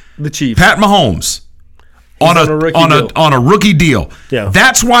deal. The Chiefs. Pat Mahomes on a rookie deal. Yeah.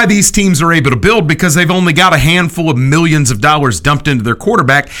 That's why these teams are able to build, because they've only got a handful of millions of dollars dumped into their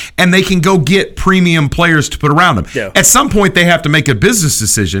quarterback, and they can go get premium players to put around them. Yeah. At some point, they have to make a business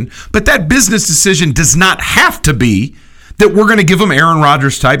decision, but that business decision does not have to be that we're going to give them Aaron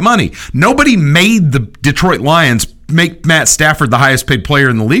Rodgers type money. Nobody made the Detroit Lions make Matt Stafford the highest paid player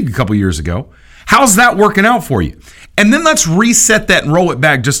in the league a couple years ago. How's that working out for you? And then let's reset that and roll it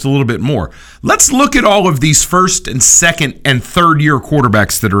back just a little bit more. Let's look at all of these first and second and third year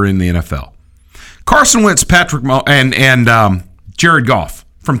quarterbacks that are in the NFL. Carson Wentz, Patrick and Jared Goff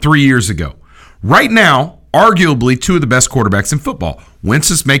from 3 years ago. Right now, arguably two of the best quarterbacks in football.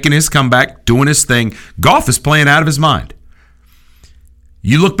 Wentz is making his comeback, doing his thing. Goff is playing out of his mind.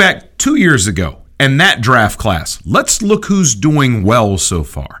 You look back 2 years ago and that draft class. Let's look who's doing well so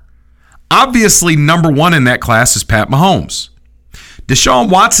far. Obviously, number one in that class is Pat Mahomes. Deshaun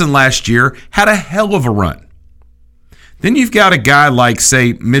Watson last year had a hell of a run. Then you've got a guy like,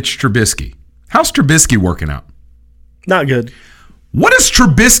 say, Mitch Trubisky. How's Trubisky working out? Not good. What is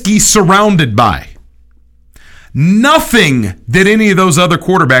Trubisky surrounded by? Nothing that any of those other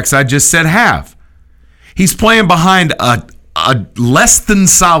quarterbacks I just said have. He's playing behind a less than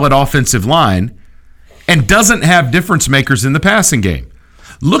solid offensive line and doesn't have difference makers in the passing game.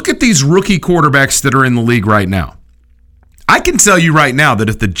 Look at these rookie quarterbacks that are in the league right now. I can tell you right now that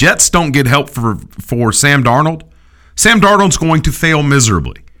if the Jets don't get help for Sam Darnold's going to fail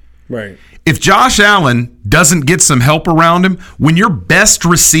miserably. Right. If Josh Allen doesn't get some help around him, when your best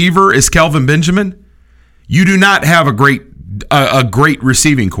receiver is Kelvin Benjamin, you do not have a great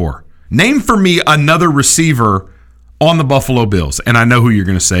receiving core. Name for me another receiver on the Buffalo Bills, and I know who you're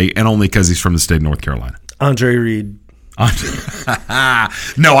going to say, and only because he's from the state of North Carolina. Andre Reed. No,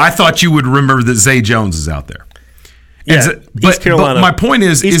 I thought you would remember that Zay Jones is out there. Yeah, East Carolina. But my point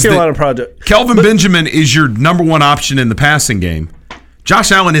is Carolina that project. Kelvin Benjamin is your number one option in the passing game.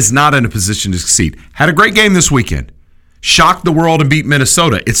 Josh Allen is not in a position to succeed. Had a great game this weekend. Shocked the world and beat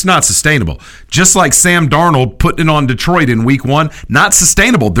Minnesota. It's not sustainable. Just like Sam Darnold putting it on Detroit in week 1, not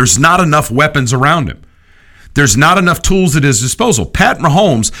sustainable. There's not enough weapons around him. There's not enough tools at his disposal. Pat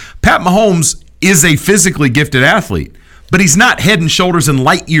Mahomes is a physically gifted athlete, but he's not head and shoulders and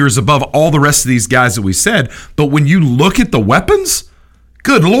light years above all the rest of these guys that we said. But when you look at the weapons,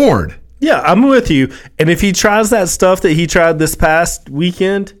 good Lord. Yeah, I'm with you. And if he tries that stuff that he tried this past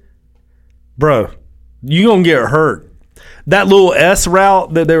weekend, bro, you going to get hurt. That little S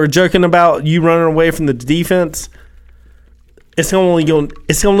route that they were joking about, you running away from the defense, it's only going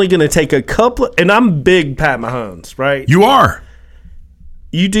to take a couple of, and I'm big Pat Mahomes, right? You are.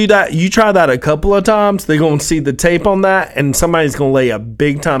 You do that, you try that a couple of times, they're going to see the tape on that, and somebody's going to lay a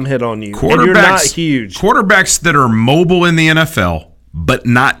big time hit on you. And you're not huge. Quarterbacks that are mobile in the NFL, but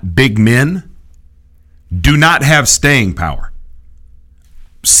not big men, do not have staying power.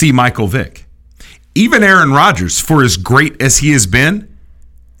 See Michael Vick. Even Aaron Rodgers, for as great as he has been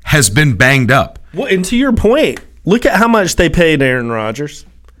banged up. Well, and to your point, look at how much they paid Aaron Rodgers.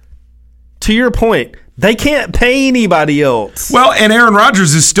 To your point, they can't pay anybody else. Well, and Aaron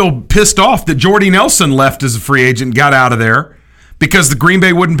Rodgers is still pissed off that Jordy Nelson left as a free agent, got out of there because the Green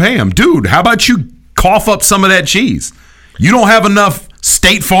Bay wouldn't pay him. Dude, how about you cough up some of that cheese? You don't have enough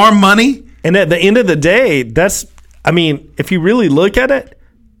State Farm money? And at the end of the day, if you really look at it,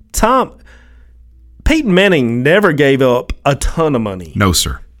 Peyton Manning never gave up a ton of money. No,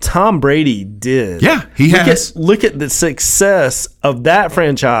 sir. Tom Brady did. Yeah, he has. Look at the success of that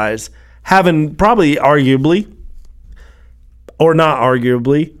franchise having probably arguably, or not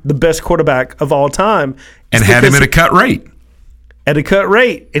arguably, the best quarterback of all time. And had him at a cut rate. At a cut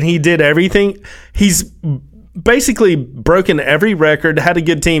rate. And he did everything. He's basically broken every record, had a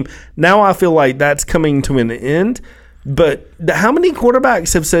good team. Now I feel like that's coming to an end But how many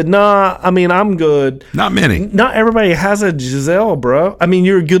quarterbacks have said, nah, I mean, I'm good? Not many. Not everybody has a Giselle, bro. I mean,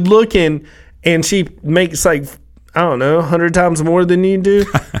 you're good looking, and she makes like, I don't know, 100 times more than you do.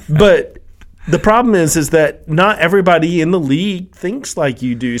 But the problem is that not everybody in the league thinks like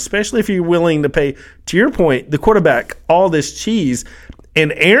you do, especially if you're willing to pay, to your point, the quarterback all this cheese.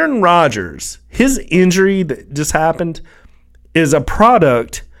 And Aaron Rodgers, his injury that just happened is a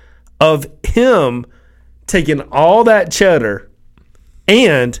product of him taking all that cheddar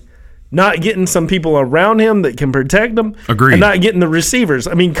and not getting some people around him that can protect him. Agreed. And not getting the receivers.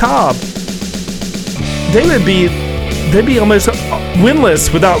 I mean, Cobb, they'd be almost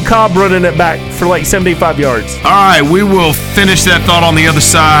winless without Cobb running it back for like 75 yards. All right, we will finish that thought on the other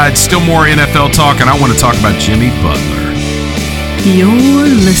side. Still more NFL talk, and I want to talk about Jimmy Butler. You're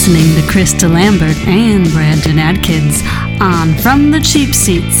listening to Krista Lambert and Brandon Adkins on From the Cheap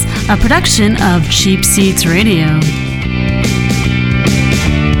Seats, a production of Cheap Seats Radio.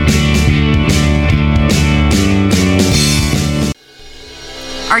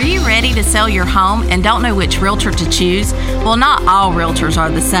 Are you ready to sell your home and don't know which realtor to choose? Well, not all realtors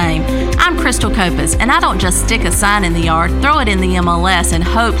are the same. I'm Crystal Copas, and I don't just stick a sign in the yard, throw it in the MLS, and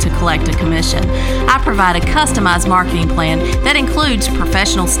hope to collect a commission. I provide a customized marketing plan that includes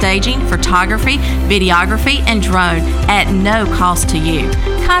professional staging, photography, videography, and drone at no cost to you.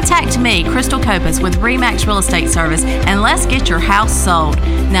 Contact me, Crystal Copas, with RE/MAX Real Estate Service, and let's get your house sold.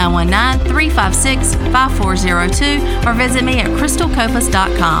 919-356-5402 or visit me at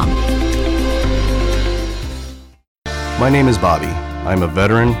crystalcopas.com. My name is Bobby. I'm a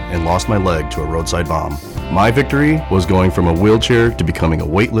veteran and lost my leg to a roadside bomb. My victory was going from a wheelchair to becoming a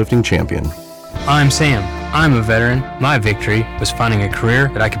weightlifting champion. I'm Sam. I'm a veteran. My victory was finding a career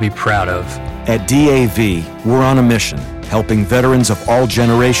that I could be proud of. At DAV, we're on a mission, helping veterans of all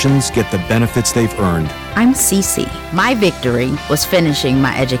generations get the benefits they've earned. I'm Cece. My victory was finishing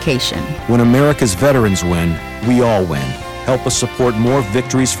my education. When America's veterans win, we all win. Help us support more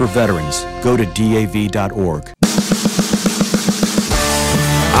victories for veterans. Go to DAV.org.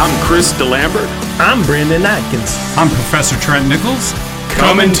 I'm Chris DeLambert. I'm Brandon Atkins. I'm Professor Trent Nichols.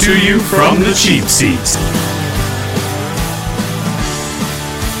 Coming to you from the cheap seats.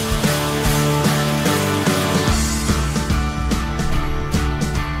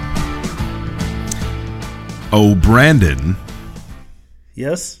 Oh, Brandon.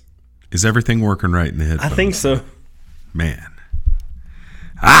 Yes? Is everything working right in the headphones? I think so. Man.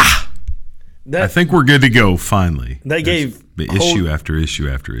 I think we're good to go, finally. That gave issue after issue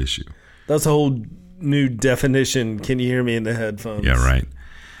after issue. That's a whole new definition. Can you hear me in the headphones? Yeah, right.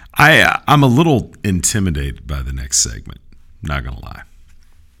 I'm a little intimidated by the next segment. Not going to lie.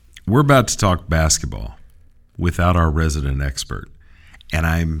 We're about to talk basketball without our resident expert, and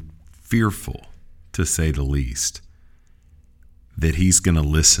I'm fearful, to say the least, that he's going to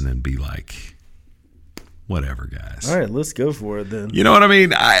listen and be like, whatever, guys. All right, let's go for it then. You know what I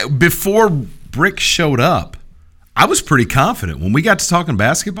mean? Before Brick showed up, I was pretty confident. When we got to talking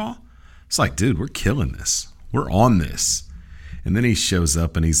basketball, it's like, dude, we're killing this. We're on this. And then he shows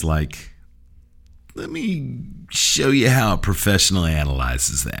up and he's like, let me show you how a professional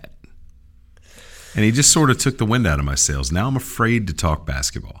analyzes that. And he just sort of took the wind out of my sails. Now I'm afraid to talk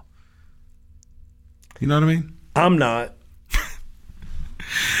basketball. You know what I mean? I'm not.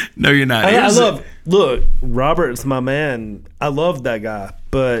 No, you're not. Look, Robert's my man. I love that guy,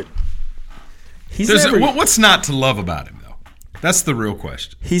 but what's not to love about him, though? That's the real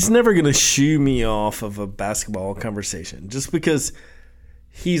question. He's never going to shoo me off of a basketball conversation just because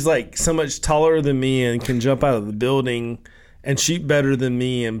he's like so much taller than me and can jump out of the building and shoot better than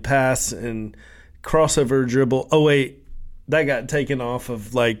me and pass and crossover dribble. Oh, wait. That got taken off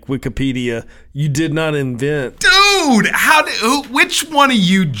of like Wikipedia. You did not invent. Dude, which one of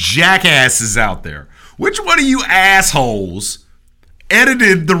you jackasses out there, which one of you assholes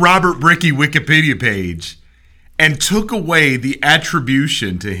edited the Robert Bricky Wikipedia page and took away the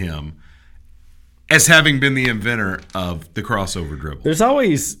attribution to him as having been the inventor of the crossover dribble? There's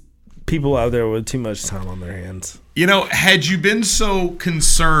always people out there with too much time on their hands. You know, had you been so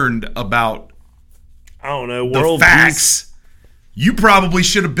concerned about, I don't know, the facts, you probably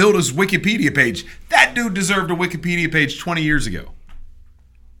should have built his Wikipedia page. That dude deserved a Wikipedia page 20 years ago.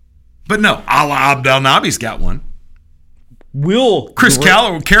 But no, Alaa Abdelnaby's got one. Chris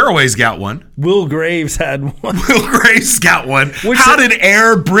Carraway's got one. Will Graves had one. Will Graves got one. How did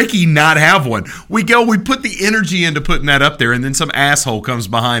Air Bricky not have one? We put the energy into putting that up there, and then some asshole comes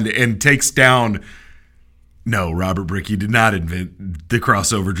behind and takes down. No, Robert Bricky did not invent the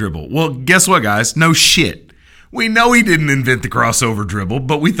crossover dribble. Well, guess what, guys? No shit. We know he didn't invent the crossover dribble,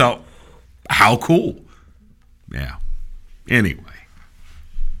 but we thought, how cool. Yeah. Anyway.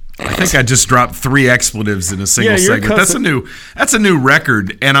 I think I just dropped 3 expletives in a single segment. That's a new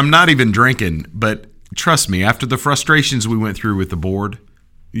record, and I'm not even drinking. But trust me, after the frustrations we went through with the board,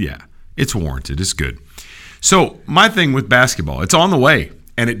 yeah, it's warranted. It's good. So my thing with basketball, it's on the way,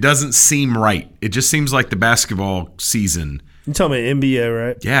 and it doesn't seem right. It just seems like the basketball season. You're talking about NBA,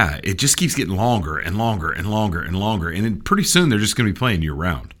 right? Yeah, it just keeps getting longer and longer and longer and longer, and then pretty soon they're just going to be playing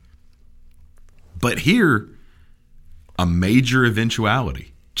year-round. But here, a major eventuality.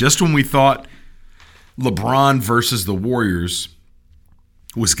 Just when we thought LeBron versus the Warriors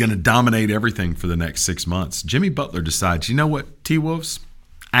was going to dominate everything for the next 6 months, Jimmy Butler decides, you know what, T-Wolves,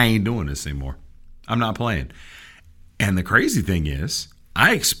 I ain't doing this anymore. I'm not playing. And the crazy thing is,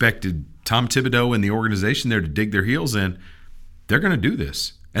 I expected Tom Thibodeau and the organization there to dig their heels in. They're going to do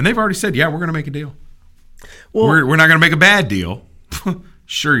this. And they've already said, yeah, we're going to make a deal. Well, we're not going to make a bad deal.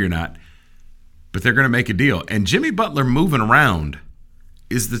 Sure you're not. But they're going to make a deal. And Jimmy Butler moving around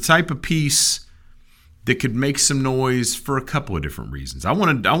is the type of piece that could make some noise for a couple of different reasons. I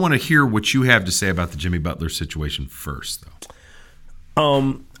want to hear what you have to say about the Jimmy Butler situation first, though.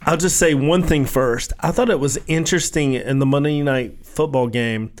 I'll just say one thing first. I thought it was interesting in the Monday Night Football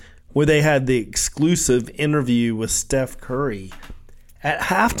game where they had the exclusive interview with Steph Curry at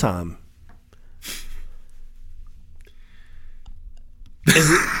halftime.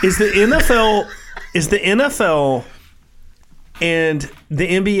 Is the NFL and the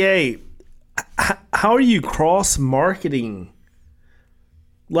NBA, how are you cross-marketing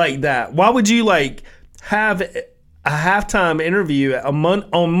like that? Why would you have a halftime interview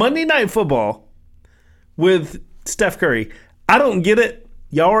on Monday Night Football with Steph Curry? I don't get it.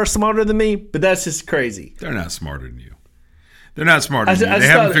 Y'all are smarter than me, but that's just crazy. They're not smarter than you. They're not smarter than you. They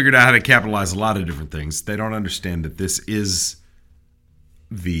haven't figured out how to capitalize a lot of different things. They don't understand that this is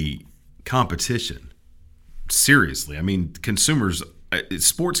the competition. Seriously, I mean, consumers,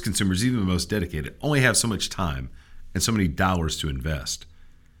 sports consumers, even the most dedicated, only have so much time and so many dollars to invest.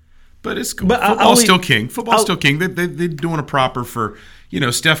 But it's cool. Football's still king. Football's still king. They're doing a proper for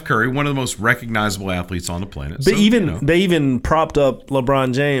Steph Curry, one of the most recognizable athletes on the planet. But they even propped up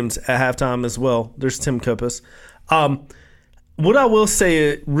LeBron James at halftime as well. There's Tim Kopis. What I will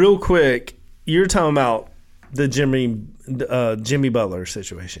say real quick, you're talking about the Jimmy Butler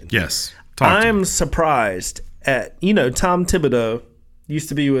situation. Yes. I'm surprised at, Tom Thibodeau used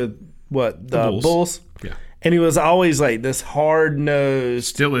to be with the Bulls? Yeah. And he was always like this hard-nosed,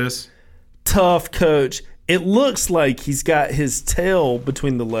 still is, tough coach. It looks like he's got his tail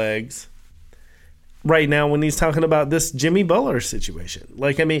between the legs right now when he's talking about this Jimmy Butler situation.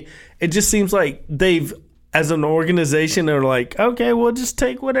 It just seems like they've, as an organization, they're like, okay, we'll just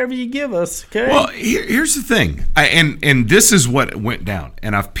take whatever you give us. Okay. Well, here's the thing, and this is what went down,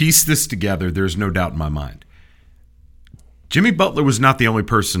 and I've pieced this together. There's no doubt in my mind. Jimmy Butler was not the only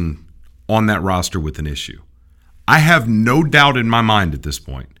person on that roster with an issue. I have no doubt in my mind at this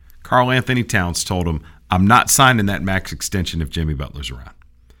point. Karl Anthony Towns told him, I'm not signing that max extension if Jimmy Butler's around.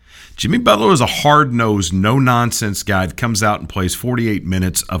 Jimmy Butler is a hard-nosed, no-nonsense guy that comes out and plays 48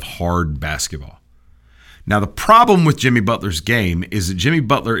 minutes of hard basketball. Now, the problem with Jimmy Butler's game is that Jimmy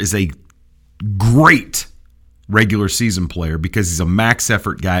Butler is a great regular season player because he's a max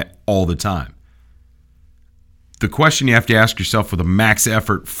effort guy all the time. The question you have to ask yourself with a max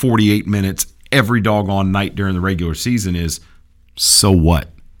effort 48 minutes every doggone night during the regular season is, so what?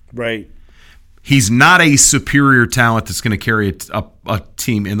 Right. He's not a superior talent that's going to carry a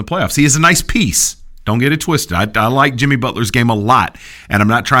team in the playoffs. He is a nice piece. Don't get it twisted. I like Jimmy Butler's game a lot, and I'm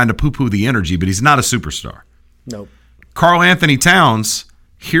not trying to poo-poo the energy, but he's not a superstar. Nope. Karl Anthony Towns,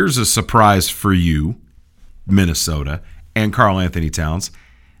 here's a surprise for you, Minnesota, and Karl Anthony Towns.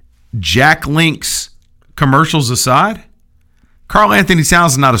 Jack Link's commercials aside, Karl Anthony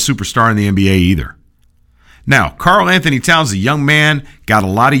Towns is not a superstar in the NBA either. Now, Karl Anthony Towns is a young man, got a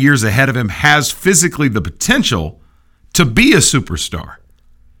lot of years ahead of him, has physically the potential to be a superstar.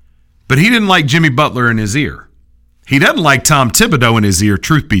 But he didn't like Jimmy Butler in his ear. He doesn't like Tom Thibodeau in his ear,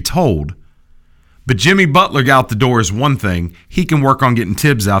 truth be told. But Jimmy Butler out the door is one thing. He can work on getting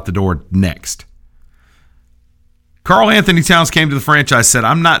Tibbs out the door next. Karl Anthony Towns came to the franchise, said,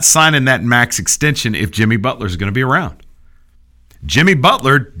 I'm not signing that max extension if Jimmy Butler's going to be around. Jimmy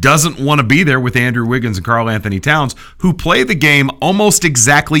Butler doesn't want to be there with Andrew Wiggins and Karl Anthony Towns, who play the game almost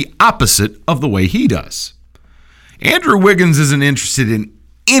exactly opposite of the way he does. Andrew Wiggins isn't interested in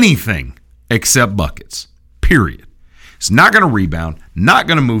anything except buckets, period. He's not going to rebound, not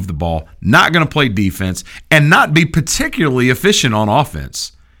going to move the ball, not going to play defense, and not be particularly efficient on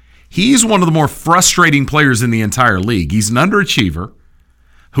offense. He's one of the more frustrating players in the entire league. He's an underachiever,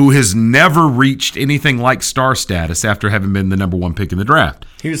 who has never reached anything like star status after having been the number 1 pick in the draft.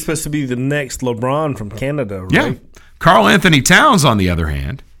 He was supposed to be the next LeBron from Canada, right? Yeah. Karl Anthony Towns, on the other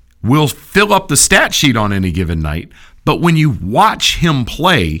hand, will fill up the stat sheet on any given night, but when you watch him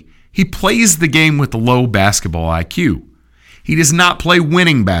play, he plays the game with low basketball IQ. He does not play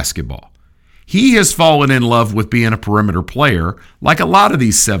winning basketball. He has fallen in love with being a perimeter player like a lot of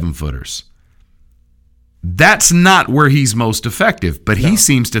these 7-footers. That's not where he's most effective, but he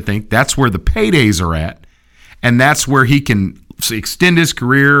seems to think that's where the paydays are at, and that's where he can extend his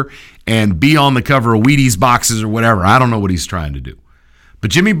career and be on the cover of Wheaties boxes or whatever. I don't know what he's trying to do.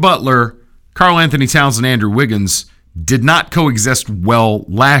 But Jimmy Butler, Karl Anthony Towns, and Andrew Wiggins did not coexist well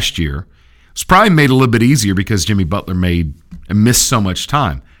last year. It's probably made a little bit easier because Jimmy Butler missed so much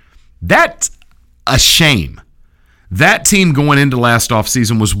time. That's a shame. That team going into last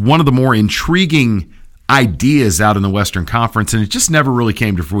offseason was one of the more intriguing ideas out in the Western Conference, and it just never really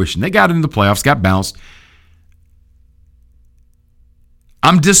came to fruition. They got into the playoffs, got bounced.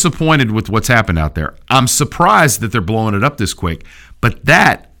 I'm disappointed with what's happened out there. I'm surprised that they're blowing it up this quick, but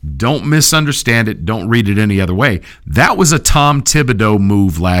don't misunderstand it, don't read it any other way. That was a Tom Thibodeau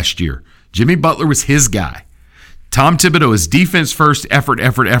move last year. Jimmy Butler was his guy. Tom Thibodeau is defense first,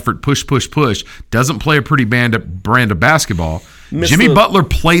 effort, push, doesn't play a pretty brand of basketball. Jimmy Butler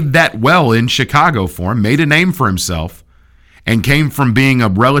played that well in Chicago for him, made a name for himself, and came from being a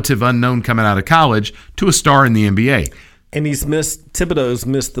relative unknown coming out of college to a star in the NBA. And Thibodeau's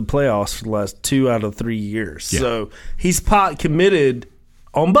missed the playoffs for the last 2 out of 3 years. Yeah. So he's pot committed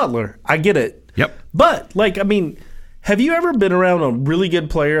on Butler. I get it. Yep. But, have you ever been around a really good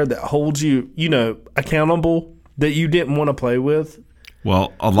player that holds you, accountable that you didn't want to play with?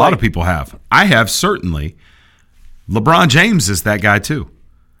 Well, a lot of people have. I have, certainly. LeBron James is that guy too.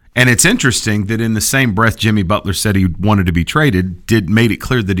 And it's interesting that in the same breath Jimmy Butler said he wanted to be traded, made it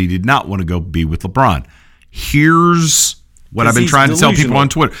clear that he did not want to go be with LeBron. Here's what I've been trying to tell people on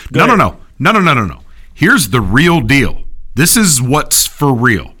Twitter. No. Here's the real deal. This is what's for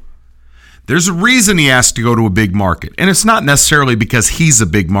real. There's a reason he asked to go to a big market, and it's not necessarily because he's a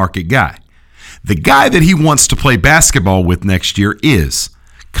big market guy. The guy that he wants to play basketball with next year is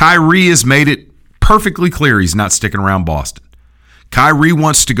Kyrie. Has made it perfectly clear he's not sticking around Boston. Kyrie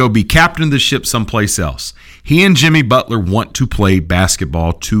wants to go be captain of the ship someplace else. He and Jimmy Butler want to play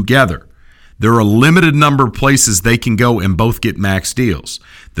basketball together. There are a limited number of places they can go and both get max deals.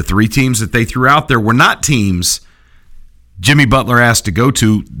 The 3 teams that they threw out there were not teams Jimmy Butler asked to go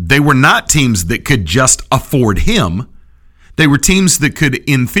to. They were not teams that could just afford him. They were teams that could,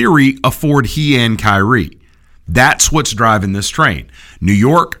 in theory, afford he and Kyrie. That's what's driving this train. New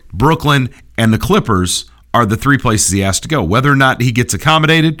York, Brooklyn, and the Clippers are the 3 places he has to go. Whether or not he gets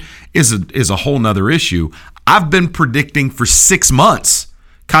accommodated is a whole nother issue. I've been predicting for 6 months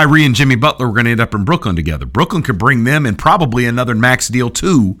Kyrie and Jimmy Butler were going to end up in Brooklyn together. Brooklyn could bring them and probably another max deal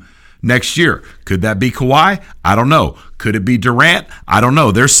too next year. Could that be Kawhi? I don't know. Could it be Durant? I don't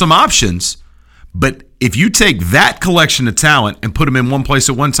know. There's some options. But if you take that collection of talent and put them in one place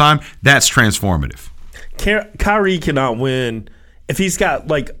at one time, that's transformative. Kyrie cannot win if he's got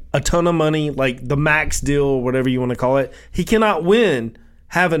a ton of money, like the max deal or whatever you want to call it. He cannot win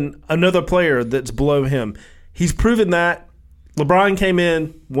having another player that's below him. He's proven that. LeBron came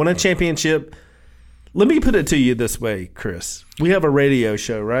in, won a championship. Let me put it to you this way, Chris. We have a radio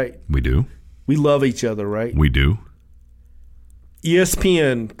show, right? We do. We love each other, right? We do.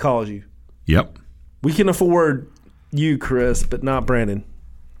 ESPN calls you. Yep. We can afford you, Chris, but not Brandon.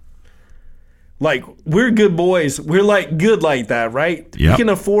 We're good boys. We're good like that, right? Yep. We can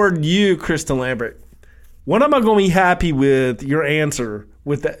afford you, Kristen Lambert. When am I going to be happy with your answer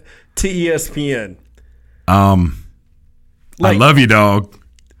with that to ESPN? I love you, dog.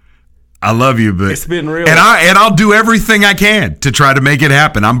 I love you, but it's been real. And I'll do everything I can to try to make it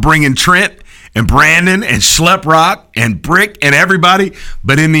happen. I'm bringing Trent and Brandon and Schlep Rock and Brick and everybody.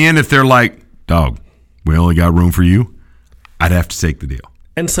 But in the end, if they're like, dog, we only got room for you, I'd have to take the deal.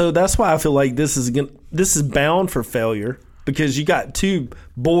 And so that's why I feel like this is bound for failure, because you got 2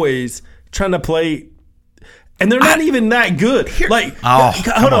 boys trying to play, and they're not even that good.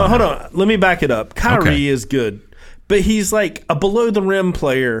 Hold on. Let me back it up. Kyrie is good, but he's like a below the rim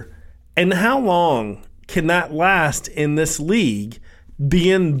player. And how long can that last in this league,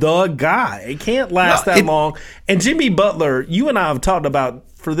 being the guy? It can't last that long. And Jimmy Butler, you and I have talked about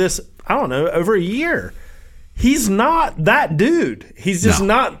for this, I don't know, over a year. He's not that dude. He's just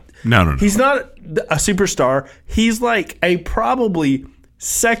not. No. He's not a superstar. He's like a probably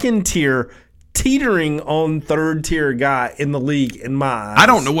second tier, teetering on third tier guy in the league in my eyes. I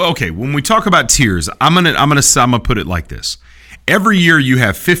don't know. Okay, when we talk about tiers, I'm gonna put it like this. every year you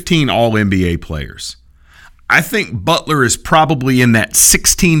have 15 All-NBA players. I think Butler is probably in that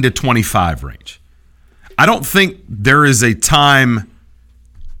 16 to 25 range. I don't think there is a time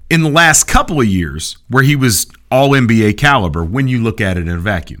in the last couple of years where he was All-NBA caliber when you look at it in a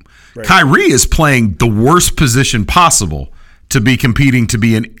vacuum. Right. Kyrie is playing the worst position possible to be competing to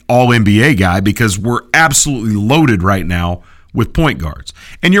be an All-NBA guy because we're absolutely loaded right now with point guards.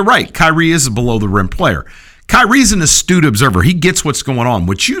 And you're right, Kyrie is a below-the-rim player. Kyrie's an astute observer. He gets what's going on.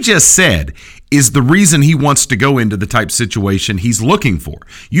 What you just said is the reason he wants to go into the type of situation he's looking for.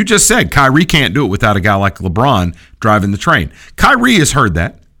 You just said Kyrie can't do it without a guy like LeBron driving the train. Kyrie has heard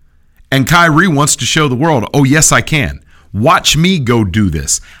that, and Kyrie wants to show the world, oh, yes, I can. Watch me go do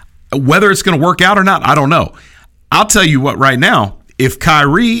this. Whether it's going to work out or not, I don't know. I'll tell you what right now, if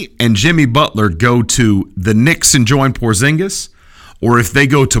Kyrie and Jimmy Butler go to the Knicks and join Porzingis, or if they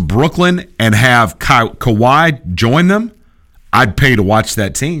go to Brooklyn and have Kawhi join them, I'd pay to watch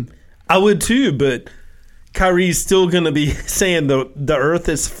that team. I would too, but Kyrie's still going to be saying the earth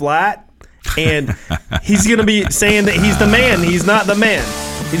is flat, and he's going to be saying that he's the man. He's not the man.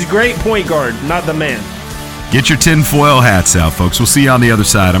 He's a great point guard, not the man. Get your tinfoil hats out, folks. We'll see you on the other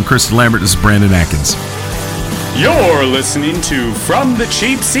side. I'm Chris Lambert. This is Brandon Atkins. You're listening to From the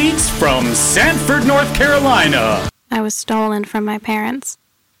Cheap Seats from Sanford, North Carolina. I was stolen from my parents.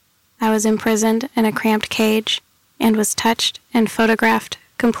 I was imprisoned in a cramped cage and was touched and photographed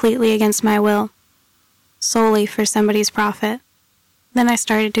completely against my will, solely for somebody's profit. Then I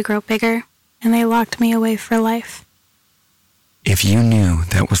started to grow bigger, and they locked me away for life. If you knew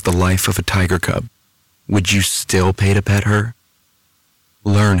that was the life of a tiger cub, would you still pay to pet her?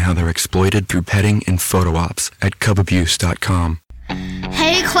 Learn how they're exploited through petting and photo ops at cubabuse.com.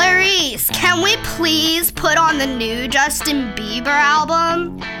 Hey Clarice, can we please put on the new Justin Bieber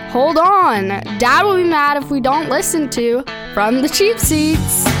album? Hold on, Dad will be mad if we don't listen to From the Cheap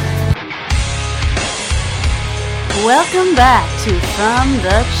Seats. Welcome back to From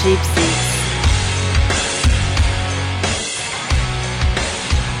the Cheap Seats.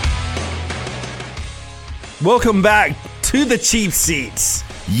 Welcome back to the Cheap Seats.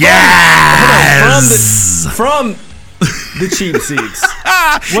 Yes! From the Cheap Seats.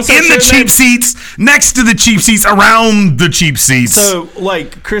 In the cheap seats, next to the cheap seats, around the cheap seats. So,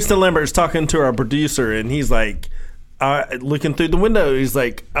 like, Kristen Lambert's talking to our producer, and he's like, looking through the window, he's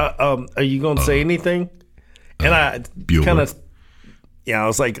like, are you going to say anything? And I kind of, I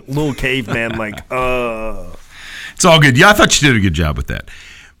was like, little caveman, like, It's all good. Yeah, I thought you did a good job with that.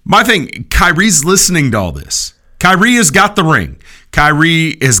 My thing, Kyrie's listening to all this. Kyrie has got the ring.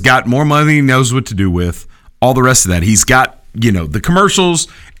 Kyrie has got more money than he knows what to do with. All the rest of that. He's got, the commercials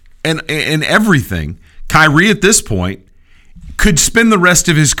and everything. Kyrie at this point could spend the rest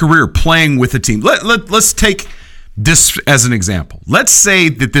of his career playing with a team. Let's take this as an example. Let's say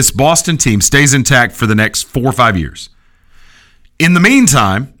that this Boston team stays intact for the next 4 or 5 years. In the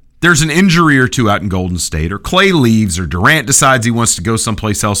meantime, there's an injury or two out in Golden State, or Clay leaves, or Durant decides he wants to go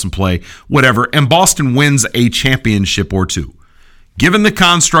someplace else and play, whatever, and Boston wins a championship or two. Given the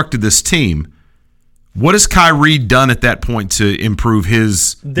construct of this team, what has Kyrie done at that point to improve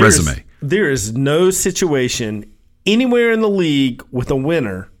his resume? There is no situation anywhere in the league with a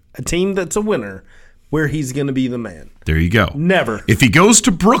winner, a team that's a winner, where he's going to be the man. There you go. Never. If he goes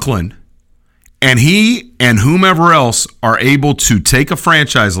to Brooklyn and he and whomever else are able to take a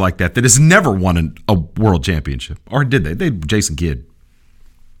franchise like that has never won a world championship, or did they? They Jason Kidd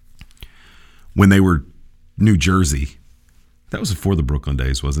when they were New Jersey. That was before the Brooklyn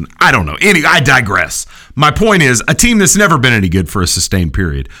days, wasn't it? I don't know. Anyway, I digress. My point is, a team that's never been any good for a sustained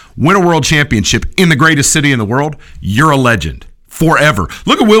period, win a world championship in the greatest city in the world, you're a legend forever.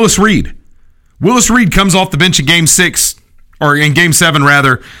 Look at Willis Reed. Willis Reed comes off the bench in Game 6, or in Game 7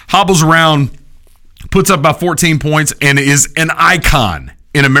 rather, hobbles around, puts up about 14 points, and is an icon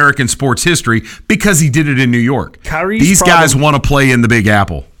in American sports history because he did it in New York. These guys want to play in the Big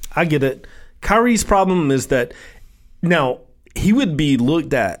Apple. I get it. Kyrie's problem is that now he would be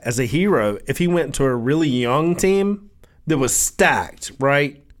looked at as a hero if he went to a really young team that was stacked,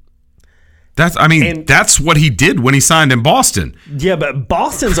 right? That's what he did when he signed in Boston. Yeah, but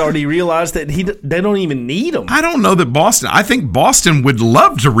Boston's already realized that they don't even need him. I don't know that Boston. I think Boston would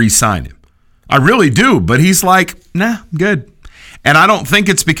love to re-sign him. I really do, but he's like, nah, good. And I don't think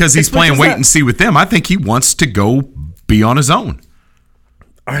it's because he's playing wait and see with them. I think he wants to go be on his own.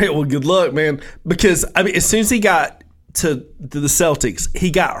 All right, well, good luck, man. Because, as soon as he got to the Celtics,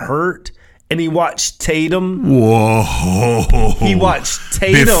 he got hurt, and he watched Tatum. Whoa. He watched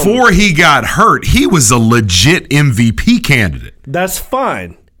Tatum. Before he got hurt, he was a legit MVP candidate. That's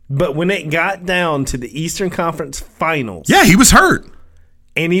fine. But when it got down to the Eastern Conference Finals, Yeah, he was hurt.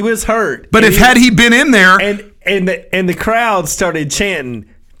 and he was hurt. But and had he been in there, and the crowd started chanting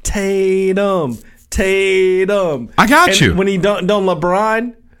Tatum, Tatum. I got and you. When he done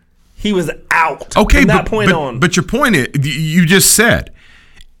LeBron, he was out. okay, from that point on. But your point is, you just said,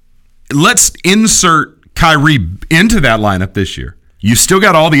 let's insert Kyrie into that lineup this year. You still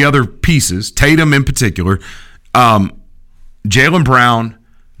got all the other pieces, Tatum in particular, Jaylen Brown,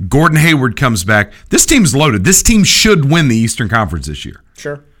 Gordon Hayward comes back. This team's loaded. This team should win the Eastern Conference this year.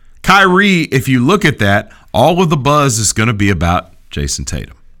 Sure. Kyrie, if you look at that, all of the buzz is going to be about Jason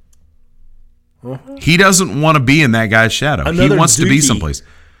Tatum. He doesn't want to be in that guy's shadow. Another he wants to be Dookie. someplace.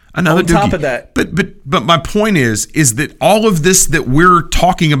 Another On top Dookie. of that. But my point is that all of this that we're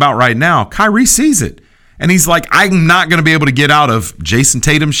talking about right now, Kyrie sees it. And he's like, I'm not going to be able to get out of Jason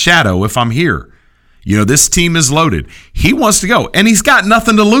Tatum's shadow if I'm here. You know, this team is loaded. He wants to go, and he's got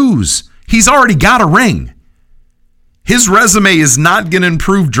nothing to lose. He's already got a ring. His resume is not going to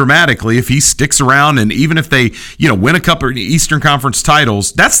improve dramatically if he sticks around, and even if they, win a couple of Eastern Conference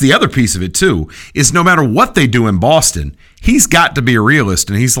titles. That's the other piece of it too, is no matter what they do in Boston, he's got to be a realist.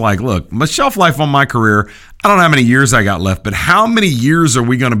 And he's like, look, my shelf life on my career, I don't know how many years I got left, but how many years are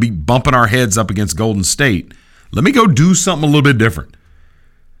we going to be bumping our heads up against Golden State? Let me go do something a little bit different.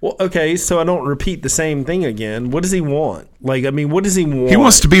 Well, okay, so I don't repeat the same thing again. What does he want? What does he want? He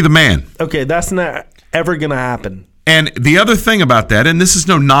wants to be the man. Okay, that's not ever going to happen. And the other thing about that, and this is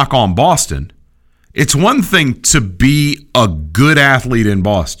no knock on Boston, it's one thing to be a good athlete in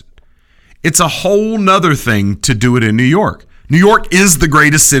Boston. It's a whole nother thing to do it in New York. New York is the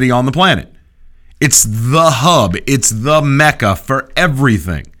greatest city on the planet. It's the hub. It's the mecca for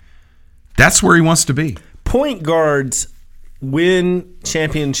everything. That's where he wants to be. Point guards win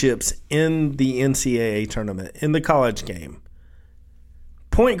championships in the NCAA tournament, in the college game.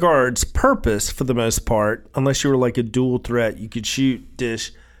 Point guards' purpose, for the most part, unless you were like a dual threat, you could shoot,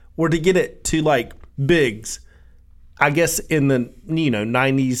 dish, or to get it to like bigs, I guess in the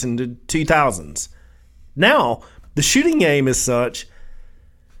 90s and the 2000s. Now, the shooting game is such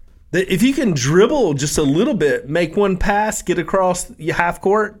that if you can dribble just a little bit, make one pass, get across your half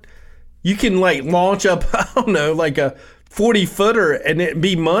court, you can like launch up, I don't know, like a 40-footer and it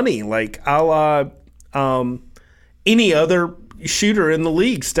be money, like a la any other shooter in the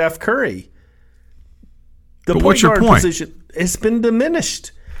league, Steph Curry. The But point what's your guard point? position has been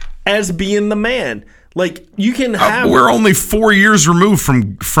diminished as being the man. Like you can have. We're only 4 years removed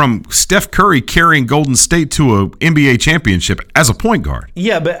from Steph Curry carrying Golden State to a NBA championship as a point guard.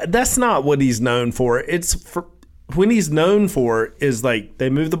 Yeah, but that's not what he's known for. It's for when he's known for is like they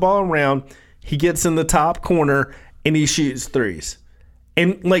move the ball around, he gets in the top corner and he shoots threes.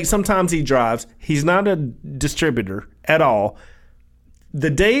 And like sometimes he drives. He's not a distributor at all. The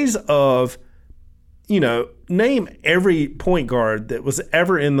days of, name every point guard that was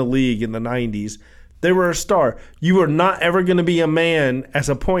ever in the league in the 90s. They were a star. You are not ever going to be a man as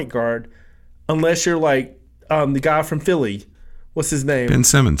a point guard unless you're like the guy from Philly. What's his name? Ben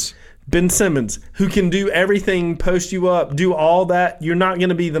Simmons. Ben Simmons, who can do everything, post you up, do all that. You're not going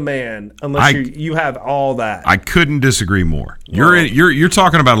to be the man unless you have all that. I couldn't disagree more. You're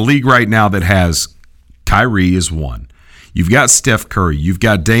talking about a league right now that has Kyrie is one. You've got Steph Curry. You've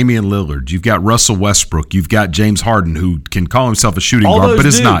got Damian Lillard. You've got Russell Westbrook. You've got James Harden, who can call himself a shooting guard, but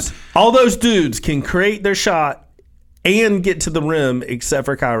is not. All those dudes can create their shot and get to the rim except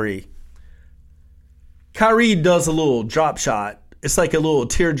for Kyrie. Kyrie does a little drop shot. It's like a little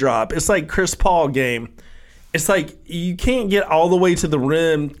teardrop. It's like Chris Paul game. It's like you can't get all the way to the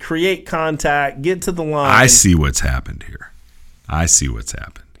rim, create contact, get to the line. I see what's happened here.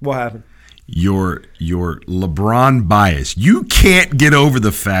 What happened? Your LeBron bias. You can't get over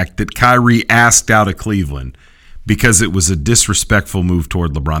the fact that Kyrie asked out of Cleveland because it was a disrespectful move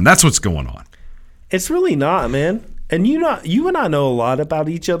toward LeBron. That's what's going on. It's really not, man. And you and I know a lot about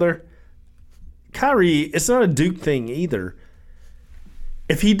each other. Kyrie, it's not a Duke thing either.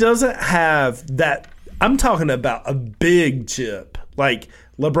 If he doesn't have that, I'm talking about a big chip like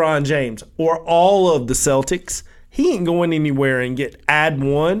LeBron James or all of the Celtics, he ain't going anywhere and add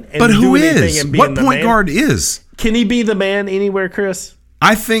one. And But who do anything is? and What the point man. guard is? Can he be the man anywhere, Chris?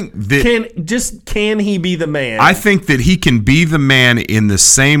 I think that can he be the man? I think that he can be the man in the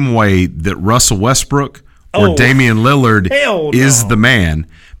same way that Russell Westbrook or Damian Lillard hell is no. the man,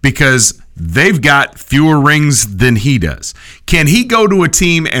 because they've got fewer rings than he does. Can he go to a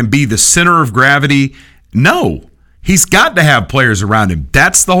team and be the center of gravity? No. He's got to have players around him.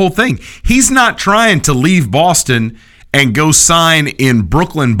 That's the whole thing. He's not trying to leave Boston and go sign in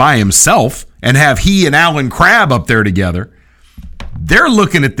Brooklyn by himself and have he and Alan Crabb up there together. They're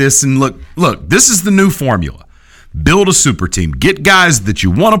looking at this and look, this is the new formula. Build a super team. Get guys that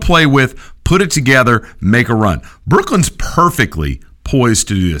you want to play with, put it together, make a run. Brooklyn's perfectly poised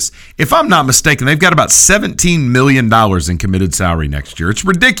to do this. If I'm not mistaken, they've got about $17 million in committed salary next year. It's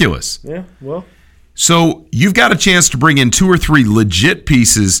ridiculous. Yeah, well. So you've got a chance to bring in 2 or 3 legit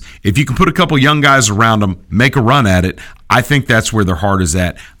pieces. If you can put a couple young guys around them, make a run at it, I think that's where their heart is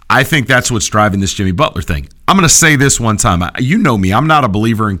at. I think that's what's driving this Jimmy Butler thing. I'm going to say this one time. You know me. I'm not a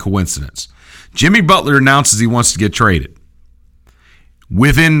believer in coincidence. Jimmy Butler announces he wants to get traded.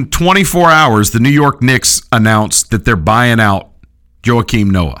 Within 24 hours, the New York Knicks announced that they're buying out Joakim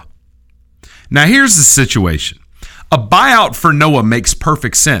Noah. Now, here's the situation. A buyout for Noah makes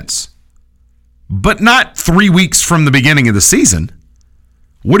perfect sense, but not 3 weeks from the beginning of the season.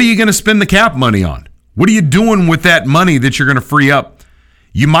 What are you going to spend the cap money on? What are you doing with that money that you're going to free up?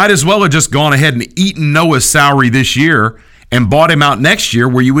 You might as well have just gone ahead and eaten Noah's salary this year and bought him out next year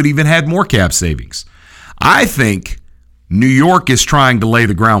where you would even had more cap savings. I think New York is trying to lay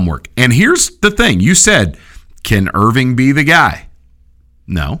the groundwork. And here's the thing. You said, can Irving be the guy?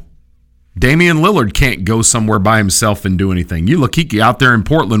 No. Damian Lillard can't go somewhere by himself and do anything. You look, he out there in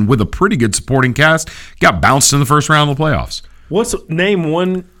Portland with a pretty good supporting cast, got bounced in the first round of the playoffs.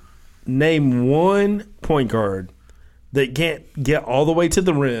 Name one point guard that can't get all the way to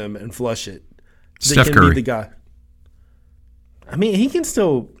the rim and flush it. Steph can Curry. Be the guy. I mean, he can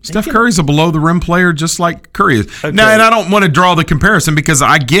still. Steph Curry's a below the rim player just like Curry is. Okay. Now, and I don't want to draw the comparison because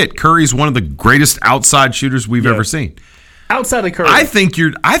I get Curry's one of the greatest outside shooters we've ever seen. Outside of Curry. I think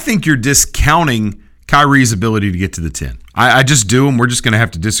you're discounting Kyrie's ability to get to the 10. I just do, and we're just going to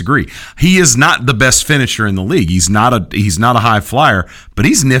have to disagree. He is not the best finisher in the league. He's not a high flyer, but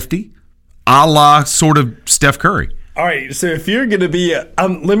he's nifty, a la sort of Steph Curry. All right, so if you're going to be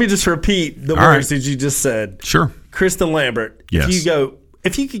let me just repeat the words that you just said. Sure. Kristen Lambert. Yes.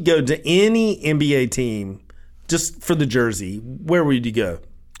 If you could go to any NBA team just for the jersey, where would you go?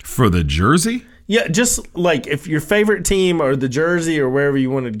 For the jersey? Yeah, just like if your favorite team or the jersey or wherever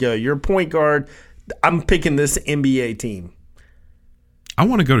you wanted to go, you're a point guard. I'm picking this NBA team. I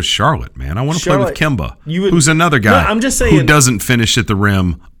want to go to Charlotte, man. I want to play with Kemba, who's another guy No, I'm just saying, who doesn't finish at the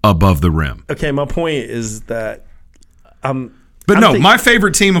rim above the rim. Okay, my point is that my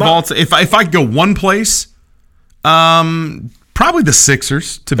favorite team of all time, if I could go one place, probably the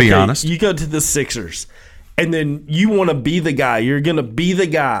Sixers, to be honest. You go to the Sixers, and then you want to be the guy. You're going to be the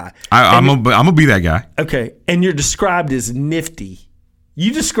guy. I'm going to be that guy. Okay, and you're described as nifty.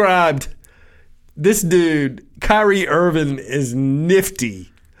 You described this dude, Kyrie Irving, is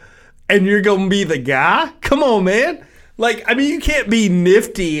nifty, and you're going to be the guy? Come on, man. You can't be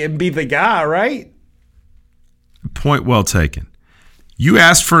nifty and be the guy, right? Point well taken. You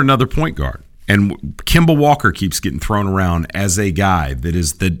asked for another point guard, and Kemba Walker keeps getting thrown around as a guy that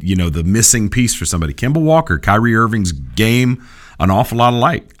is the missing piece for somebody. Kemba Walker, Kyrie Irving's game, an awful lot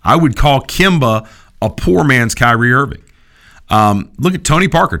alike. I would call Kemba a poor man's Kyrie Irving. Look at Tony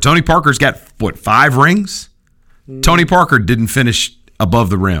Parker. Tony Parker's got 5 rings. Tony Parker didn't finish above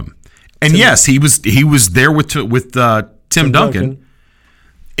the rim, and yes, he was there with Tim Duncan.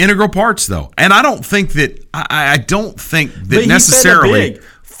 Integral parts, though, and I don't think that But necessarily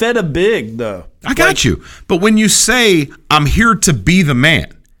fed a big though. I got you, but when you say I'm here to be the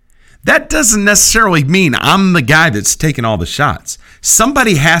man, that doesn't necessarily mean I'm the guy that's taking all the shots.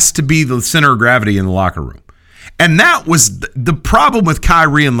 Somebody has to be the center of gravity in the locker room. And that was the problem with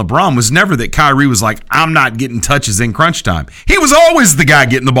Kyrie and LeBron was never that Kyrie was like, I'm not getting touches in crunch time. He was always the guy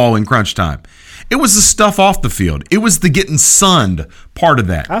getting the ball in crunch time. It was the stuff off the field. It was the getting sunned part of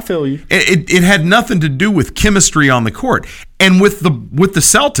that. I feel you. It had nothing to do with chemistry on the court. And with the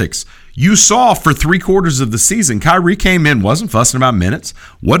Celtics, you saw for 3/4 of the season, Kyrie came in, wasn't fussing about minutes,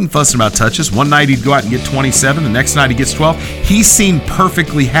 wasn't fussing about touches. One night he'd go out and get 27. The next night he gets 12. He seemed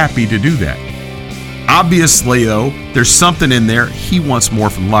perfectly happy to do that. Obviously, though, there's something in there. He wants more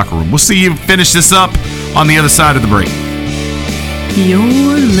from the locker room. We'll see you finish this up on the other side of the break. You're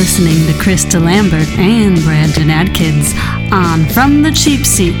listening to Krista Lambert and Brandon Adkins on From the Cheap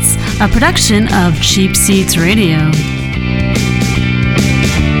Seats, a production of Cheap Seats Radio.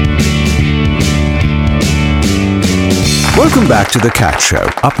 Welcome back to The Cat Show.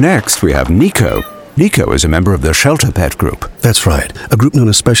 Up next, we have Nico. Nico is a member of the Shelter Pet Group. That's right. A group known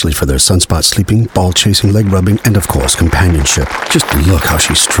especially for their sunspot sleeping, ball chasing, leg rubbing, and of course, companionship. Just look how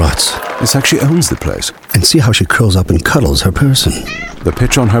she struts. It's like she owns the place. And see how she curls up and cuddles her person. The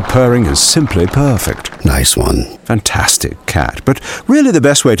pitch on her purring is simply perfect. Nice one. Fantastic cat. But really the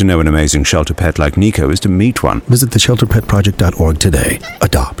best way to know an amazing shelter pet like Nico is to meet one. Visit theshelterpetproject.org today.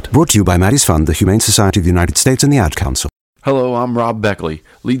 Adopt. Brought to you by Maddie's Fund, the Humane Society of the United States, and the Ad Council. Hello, I'm Rob Beckley,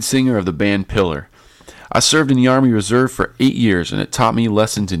 lead singer of the band Pillar. I served in the Army Reserve for 8 years, and it taught me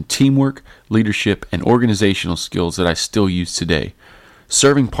lessons in teamwork, leadership, and organizational skills that I still use today.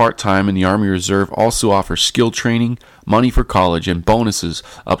 Serving part-time in the Army Reserve also offers skill training, money for college, and bonuses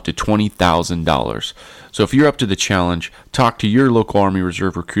up to $20,000. So if you're up to the challenge, talk to your local Army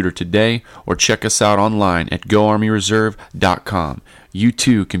Reserve recruiter today or check us out online at goarmyreserve.com. You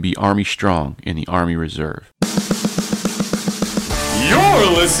too can be Army strong in the Army Reserve.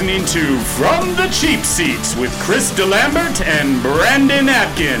 You're listening to From the Cheap Seats with Chris DeLambert and Brandon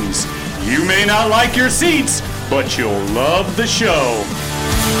Atkins. You may not like your seats, but you'll love the show.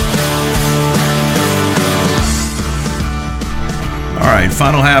 All right,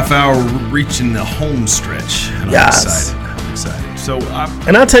 final half hour, reaching the home stretch. And Yes. I'm excited. So,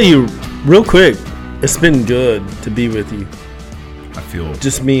 And I'll tell you real quick, it's been good to be with you. I feel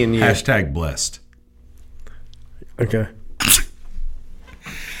just me and you. Hashtag blessed. Okay.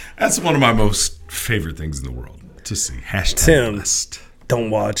 That's one of my most favorite things in the world to see. Hashtag Tim, blessed. Don't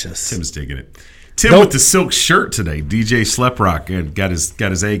watch us. Tim's digging it. Tim with the silk shirt today. DJ Sleprock and got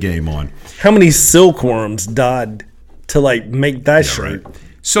his A game on. How many silkworms died to like make that shirt? Right.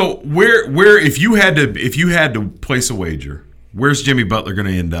 So where if you had to place a wager, where's Jimmy Butler going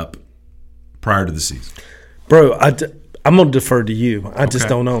to end up prior to the season? Bro, I'm gonna defer to you. I just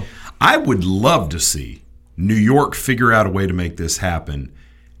don't know. I would love to see New York figure out a way to make this happen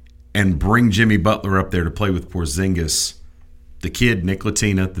and bring Jimmy Butler up there to play with Porzingis, the kid Nick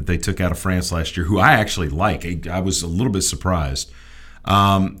Latina that they took out of France last year, who I actually like. I was a little bit surprised.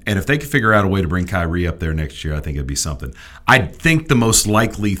 And if they could figure out a way to bring Kyrie up there next year, I think it'd be something. I think the most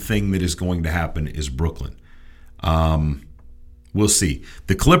likely thing that is going to happen is Brooklyn. We'll see.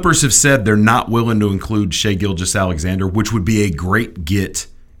 The Clippers have said they're not willing to include Shai Gilgeous-Alexander, which would be a great get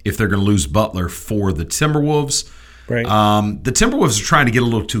if they're going to lose Butler for the Timberwolves. Right. The Timberwolves are trying to get a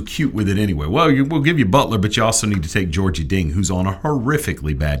little too cute with it anyway. Well, we'll give you Butler, but you also need to take Georgie Ding, who's on a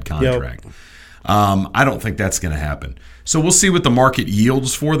horrifically bad contract. Yep. I don't think that's going to happen. So we'll see what the market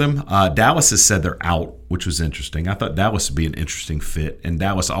yields for them. Dallas has said they're out, which was interesting. I thought Dallas would be an interesting fit, and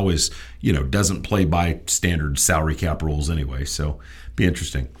Dallas always, doesn't play by standard salary cap rules anyway. So be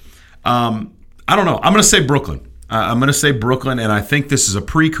interesting. I don't know. I'm going to say Brooklyn. And I think this is a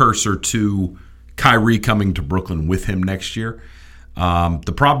precursor to Kyrie coming to Brooklyn with him next year.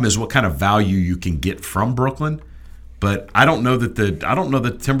 The problem is what kind of value you can get from Brooklyn. But I don't know that the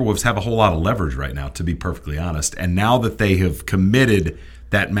Timberwolves have a whole lot of leverage right now, to be perfectly honest. And now that they have committed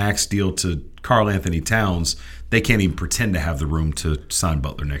that max deal to Karl Anthony Towns, they can't even pretend to have the room to sign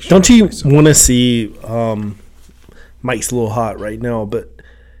Butler next year. Don't you want to see? Mike's a little hot right now, but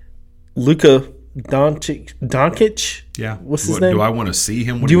Luka Doncic. Yeah, what's his name? Do I want to see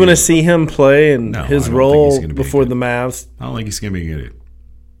him? Do you want to see him play and his role before the Mavs? I don't think he's going to be good.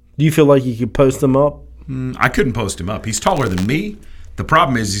 Do you feel like you could post him up? I couldn't post him up. He's taller than me. The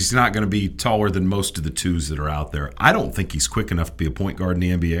problem is he's not going to be taller than most of the twos that are out there. I don't think he's quick enough to be a point guard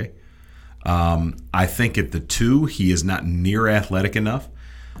in the NBA. I think at the two, he is not near athletic enough.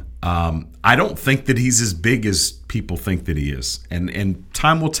 I don't think that he's as big as people think that he is. And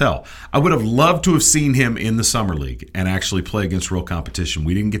time will tell. I would have loved to have seen him in the Summer League and actually play against real competition.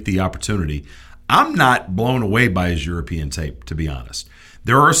 We didn't get the opportunity. I'm not blown away by his European tape, to be honest.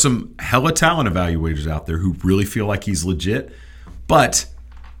 There are some hella talent evaluators out there who really feel like he's legit. But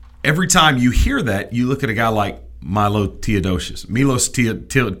every time you hear that, you look at a guy like Milos Teodosius.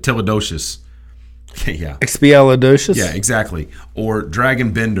 Yeah. Expialidocious? Yeah, exactly. Or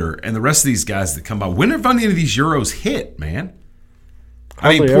Dragon Bender and the rest of these guys that come by. When have any of these Euros hit, man?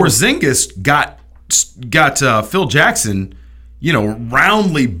 Porzingis got Phil Jackson,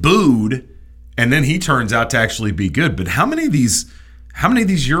 roundly booed, and then he turns out to actually be good. But how many of these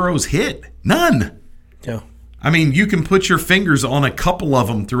Euros hit? None. Yeah. You can put your fingers on a couple of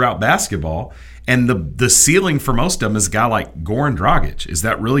them throughout basketball, and the ceiling for most of them is a guy like Goran Dragic. Is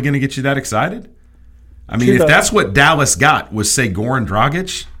that really going to get you that excited? If that's what Dallas got was, say, Goran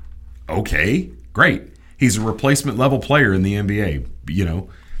Dragic, okay, great. He's a replacement level player in the NBA,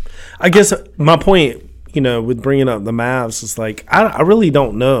 I guess my point, with bringing up the Mavs is like, I really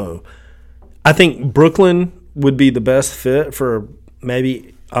don't know. I think Brooklyn would be the best fit for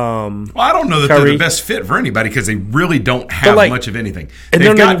maybe well, I don't know that Kyrie. They're the best fit for anybody because they really don't have much of anything.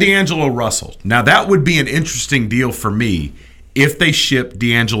 They've got D'Angelo Russell. Now, that would be an interesting deal for me if they ship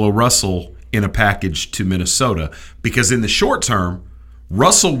D'Angelo Russell in a package to Minnesota, because in the short term,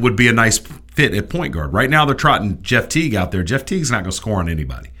 Russell would be a nice fit at point guard. Right now, they're trotting Jeff Teague out there. Jeff Teague's not going to score on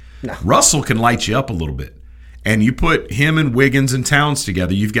anybody. No. Russell can light you up a little bit. And you put him and Wiggins and Towns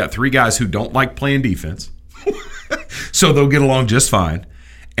together, you've got three guys who don't like playing defense. So they'll get along just fine.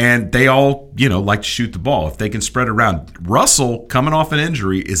 And they all, like to shoot the ball if they can spread it around. Russell, coming off an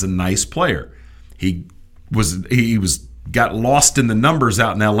injury, is a nice player. He got lost in the numbers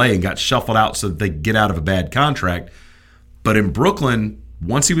out in LA and got shuffled out so that they could get out of a bad contract. But in Brooklyn,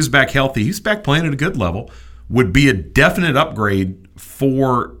 once he was back healthy, he's back playing at a good level, would be a definite upgrade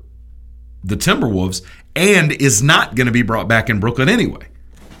for the Timberwolves, and is not going to be brought back in Brooklyn anyway.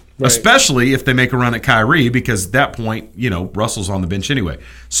 Right. Especially if they make a run at Kyrie, because at that point, Russell's on the bench anyway.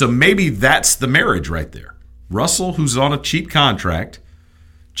 So maybe that's the marriage right there. Russell, who's on a cheap contract,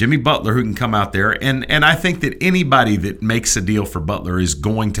 Jimmy Butler, who can come out there, and I think that anybody that makes a deal for Butler is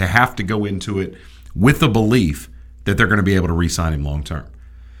going to have to go into it with the belief that they're going to be able to re-sign him long term.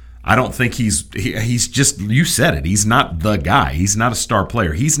 I don't think he's just, you said it, he's not the guy. He's not a star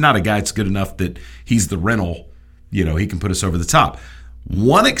player. He's not a guy that's good enough that he's the rental, he can put us over the top.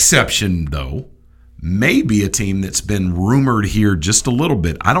 One exception, though, may be a team that's been rumored here just a little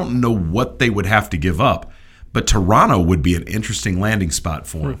bit. I don't know what they would have to give up, but Toronto would be an interesting landing spot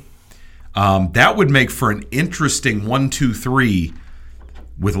for him. That would make for an interesting 1-2-3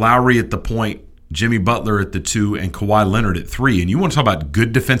 with Lowry at the point, Jimmy Butler at the 2, and Kawhi Leonard at 3. And you want to talk about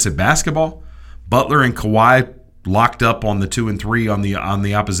good defensive basketball? Butler and Kawhi locked up on the 2 and 3 on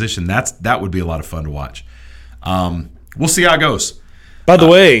the opposition. That would be a lot of fun to watch. We'll see how it goes. By the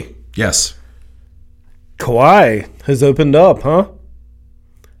way, yes, Kawhi has opened up, huh?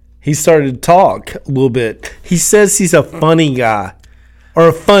 He started to talk a little bit. He says he's a funny guy or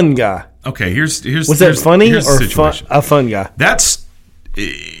a fun guy. Okay, here's was that funny or a fun guy? That's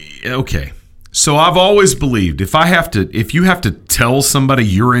okay. So I've always believed if you have to tell somebody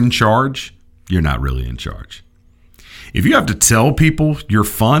you're in charge, you're not really in charge. If you have to tell people you're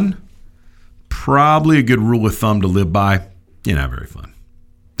fun, probably a good rule of thumb to live by, you're not very fun.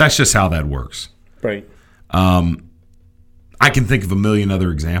 That's just how that works. Right. I can think of a million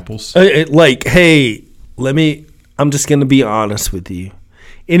other examples. Hey, I'm just going to be honest with you.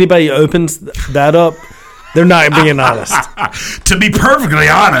 Anybody opens that up, they're not being honest. To be perfectly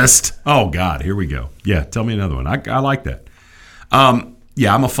honest, oh God, here we go. Yeah, tell me another one. I like that.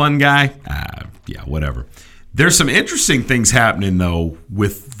 Yeah, I'm a fun guy. Yeah, whatever. There's some interesting things happening, though,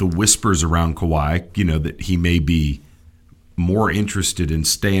 with the whispers around Kawhi, that he may be more interested in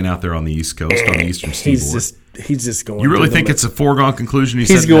staying out there on the East Coast, on the Eastern Seaboard. He's just going. You really think it's a foregone conclusion?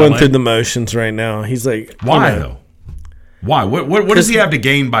 He's going through the motions right now. He's like, why though? Why? What does he have to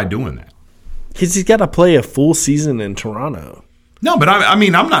gain by doing that? Because he's got to play a full season in Toronto. No, but I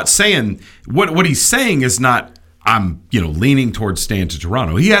mean, I'm not saying what he's saying is not. I'm leaning towards staying to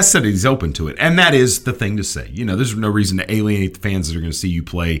Toronto. He has said he's open to it, and that is the thing to say. There's no reason to alienate the fans that are going to see you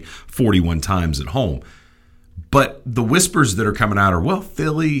play 41 times at home. But the whispers that are coming out are,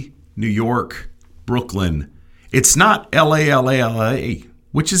 Philly, New York, Brooklyn. It's not LA,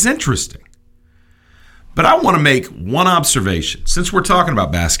 which is interesting. But I want to make one observation. Since we're talking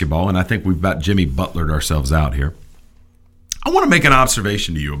about basketball, and I think we've about Jimmy Butlered ourselves out here, I want to make an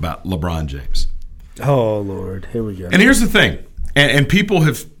observation to you about LeBron James. Oh, Lord. Here we go. And here's the thing. And people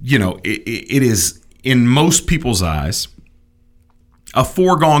have, it is, in most people's eyes, a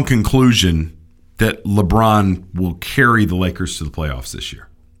foregone conclusion that LeBron will carry the Lakers to the playoffs this year.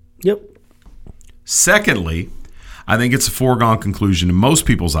 Yep. Secondly, I think it's a foregone conclusion in most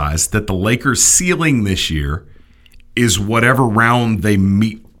people's eyes that the Lakers' ceiling this year is whatever round they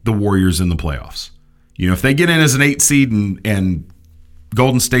meet the Warriors in the playoffs. If they get in as an 8 seed and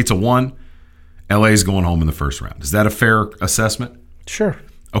Golden State's a 1, LA's going home in the first round. Is that a fair assessment? Sure.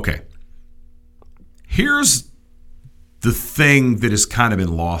 Okay. Here's the thing that has kind of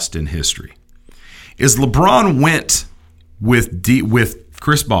been lost in history. Is LeBron went with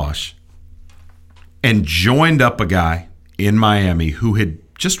Chris Bosh and joined up a guy in Miami who had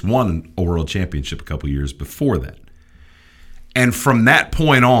just won a world championship a couple years before that. And from that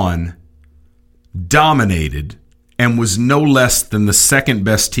point on, dominated and was no less than the second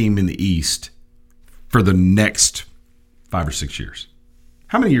best team in the East for the next 5 or 6 years.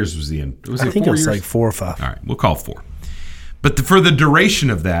 How many years was he in? I think it was like 4 or 5. All right, we'll call it 4. But for the duration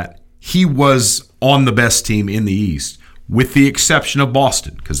of that, he was on the best team in the East, with the exception of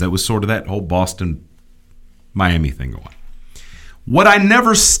Boston, because that was sort of that whole Boston-Miami thing going. What I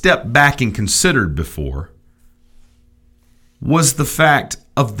never stepped back and considered before was the fact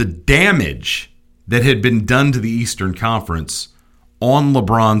of the damage that had been done to the Eastern Conference on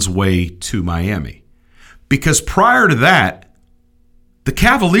LeBron's way to Miami. Because prior to that, the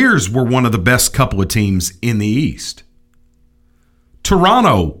Cavaliers were one of the best couple of teams in the East.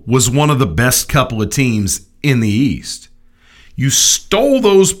 Toronto was one of the best couple of teams in the East. You stole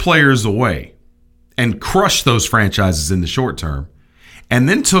those players away and crushed those franchises in the short term, and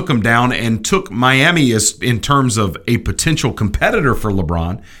then took them down and took Miami as in terms of a potential competitor for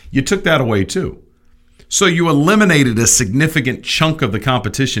LeBron, you took that away too. So you eliminated a significant chunk of the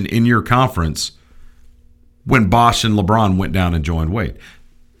competition in your conference when Bosh and LeBron went down and joined Wade.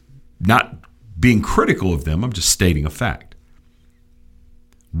 Not being critical of them, I'm just stating a fact.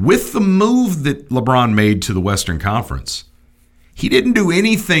 With the move that LeBron made to the Western Conference, he didn't do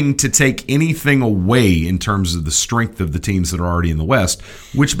anything to take anything away in terms of the strength of the teams that are already in the West,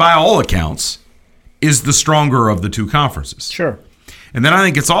 which by all accounts is the stronger of the two conferences. Sure. And then I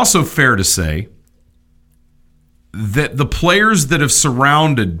think it's also fair to say that the players that have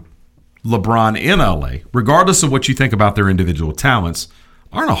surrounded LeBron in LA, regardless of what you think about their individual talents,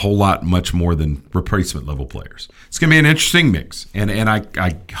 aren't a whole lot much more than replacement level players. It's going to be an interesting mix. And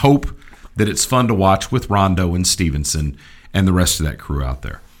I hope that it's fun to watch with Rondo and Stevenson and the rest of that crew out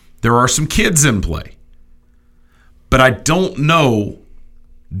there. There are some kids in play. But I don't know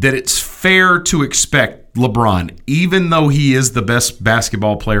that it's fair to expect LeBron, even though he is the best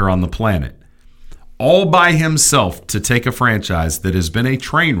basketball player on the planet, all by himself to take a franchise that has been a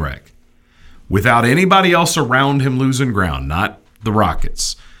train wreck without anybody else around him losing ground. Not the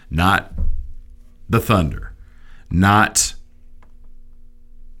Rockets, not the Thunder, not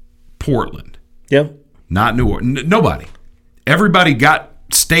Portland. Yep. Not New Orleans. Nobody. Everybody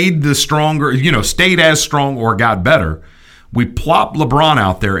stayed as strong or got better. We plop LeBron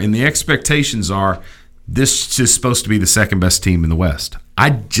out there, and the expectations are this is supposed to be the second best team in the West.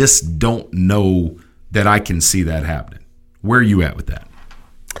 I just don't know that I can see that happening. Where are you at with that?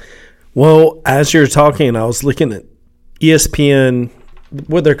 Well, as you're talking, I was looking at ESPN.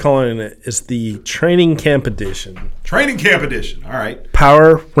 What they're calling it is the Training Camp Edition. Training Camp Edition. All right.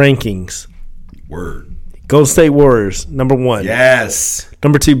 Power Rankings. Word. Golden State Warriors, number 1. Yes.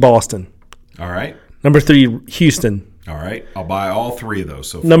 Number 2, Boston. All right. Number 3, Houston. All right. I'll buy all 3 of those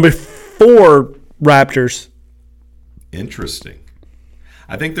so far. Number 4, Raptors. Interesting.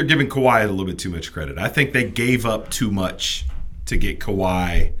 I think they're giving Kawhi a little bit too much credit. I think they gave up too much to get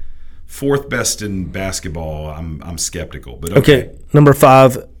Kawhi 4th best in basketball. I'm skeptical, but okay. Number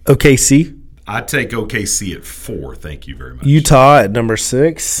 5, OKC. I'd take OKC at 4. Thank you very much. Utah at number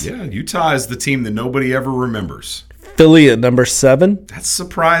 6. Yeah, Utah is the team that nobody ever remembers. Philly at number 7. That's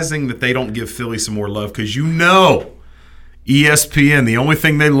surprising that they don't give Philly some more love because ESPN, the only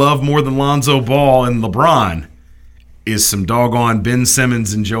thing they love more than Lonzo Ball and LeBron is some doggone Ben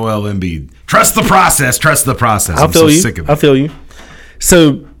Simmons and Joel Embiid. Trust the process. Trust the process. I'm so sick of it. I feel you.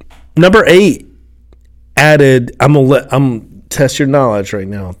 So number 8 added. I'm test your knowledge right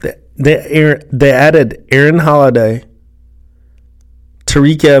now. They added Aaron Holiday,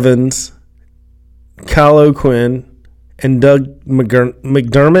 Tariq Evans, Kyle O'Quinn, and Doug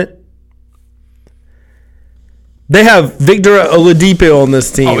McDermott. They have Victor Oladipo on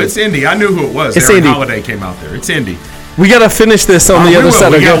this team. Oh, it's Indy. I knew who it was. Aaron Holiday came out there. It's Indy. We got to finish this on the other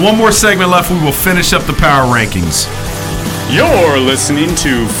side. We got one more segment left. We will finish up the power rankings. You're listening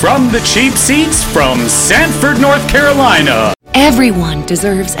to From the Cheap Seats from Sanford, North Carolina. Everyone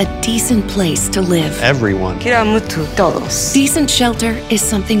deserves a decent place to live. Everyone. Decent shelter is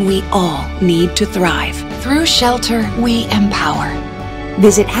something we all need to thrive. Through shelter, we empower.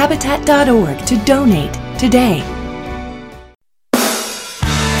 Visit Habitat.org to donate today.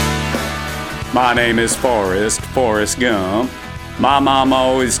 My name is Forrest Gump. My mom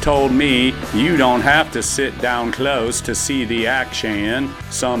always told me you don't have to sit down close to see the action.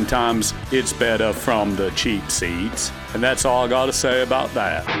 Sometimes it's better from the cheap seats. And that's all I got to say about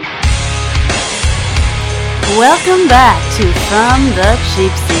that. Welcome back to From the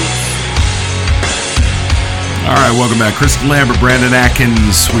Cheap Seats. All right, welcome back. Chris Lambert, Brandon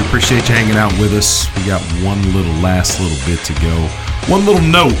Atkins. We appreciate you hanging out with us. We got one last little bit to go. One little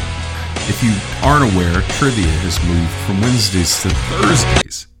note. If you aren't aware, trivia has moved from Wednesdays to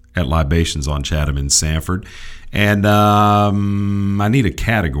Thursdays at Libations on Chatham in Sanford. And I need a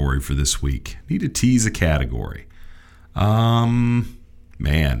category for this week. Need to tease a category.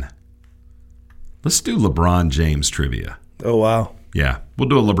 Man. Let's do LeBron James trivia. Oh, wow. Yeah, we'll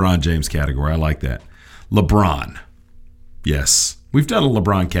do a LeBron James category. I like that. LeBron. Yes. We've done a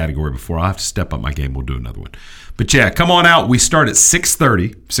LeBron category before. I'll have to step up my game. We'll do another one. But yeah, come on out. We start at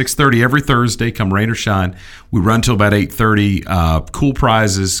 6:30. 6:30 every Thursday, come rain or shine. We run till about 8:30. Cool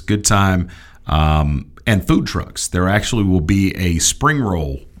prizes, good time, and food trucks. There actually will be a spring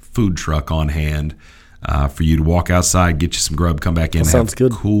roll food truck on hand for you to walk outside, get you some grub, come back in, and sounds have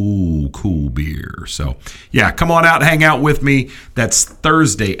good. Cool beer. So yeah, come on out, hang out with me. That's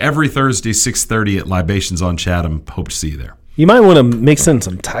Thursday, every Thursday, 6:30 at Libations on Chatham. Hope to see you there. You might want to mix in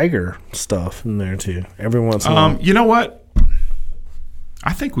some Tiger stuff in there too every once in a while. You know what?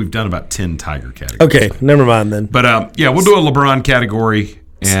 I think we've done about 10 Tiger categories. Okay, never mind then. But yeah, we'll do a LeBron category,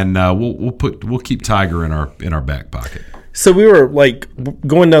 and we'll keep Tiger in our back pocket. So we were like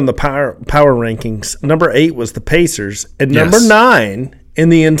going down the power rankings. Number 8 was the Pacers, and number 9 in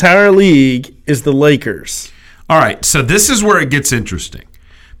the entire league is the Lakers. All right, so this is where it gets interesting,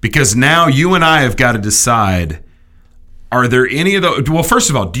 because now you and I have got to decide: are there any of the? Well, first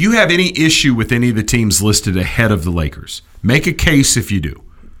of all, do you have any issue with any of the teams listed ahead of the Lakers? Make a case if you do.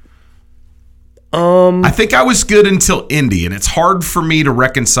 I think I was good until Indy, and it's hard for me to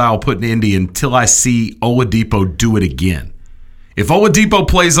reconcile putting Indy until I see Oladipo do it again. If Oladipo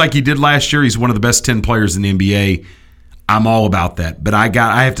plays like he did last year, he's one of the best 10 players in the NBA. I'm all about that, but I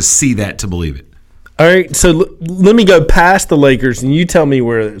have to see that to believe it. All right, so let me go past the Lakers, and you tell me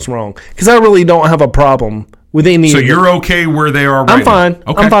where it's wrong, because I really don't have a problem with any. So you're okay where they are right now? I'm fine.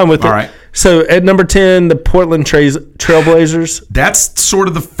 Okay. I'm fine with it. All right. So at number 10, the Portland Trailblazers. That's sort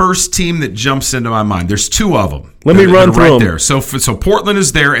of the first team that jumps into my mind. There's 2 of them. Let me run through right them. There. So Portland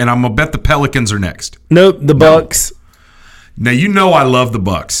is there, and I'm gonna bet the Pelicans are next. Nope, the Bucks. Now you know I love the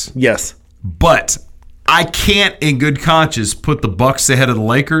Bucks. Yes, but I can't, in good conscience, put the Bucks ahead of the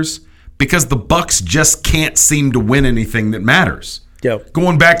Lakers because the Bucks just can't seem to win anything that matters. Yep.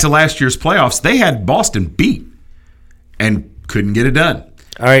 Going back to last year's playoffs, they had Boston beat and couldn't get it done.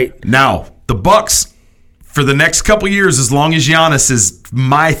 All right. Now, the Bucks, for the next couple years, as long as Giannis is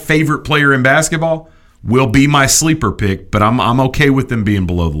my favorite player in basketball, will be my sleeper pick, but I'm okay with them being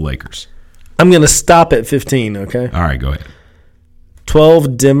below the Lakers. I'm going to stop at 15, okay? All right, go ahead.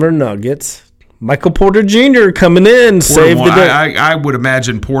 12, Denver Nuggets. Michael Porter Jr. coming in, save the day. I would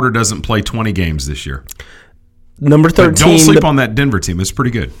imagine Porter doesn't play 20 games this year. Number 13. But don't sleep on that Denver team. It's pretty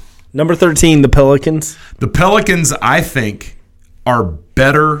good. Number 13, the Pelicans. The Pelicans, I think, are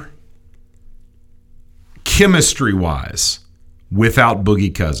better chemistry-wise without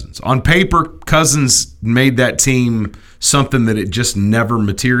Boogie Cousins. On paper, Cousins made that team something that it just never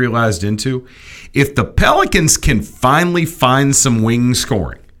materialized into. If the Pelicans can finally find some wing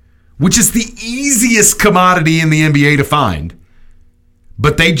scoring, which is the easiest commodity in the NBA to find,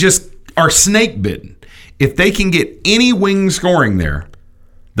 but they just are snake-bitten. If they can get any wing scoring there,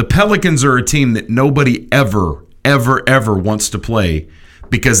 the Pelicans are a team that nobody ever wants to play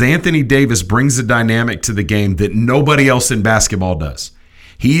because Anthony Davis brings a dynamic to the game that nobody else in basketball does.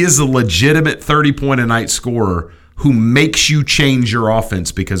 He is a legitimate 30-point-a-night scorer who makes you change your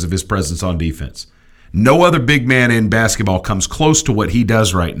offense because of his presence on defense. No other big man in basketball comes close to what he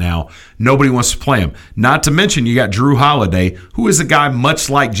does right now. Nobody wants to play him. Not to mention you got Drew Holiday, who is a guy much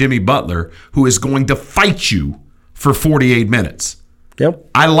like Jimmy Butler, who is going to fight you for 48 minutes. Yep.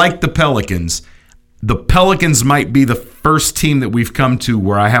 I like the Pelicans. The Pelicans might be the first team that we've come to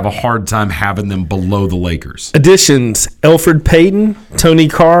where I have a hard time having them below the Lakers. Additions: Elfrid Payton, Tony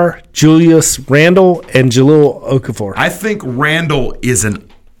Carr, Julius Randle, and Jahlil Okafor. I think Randle is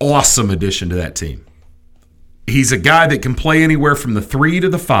an awesome addition to that team. He's a guy that can play anywhere from the 3 to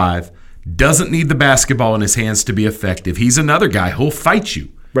the 5, doesn't need the basketball in his hands to be effective. He's another guy who'll fight you.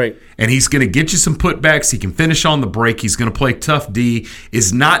 Right. And he's going to get you some putbacks. He can finish on the break. He's going to play tough D,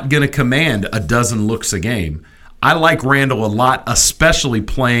 is not going to command a dozen looks a game. I like Randle a lot, especially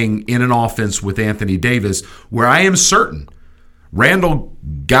playing in an offense with Anthony Davis, where I am certain Randle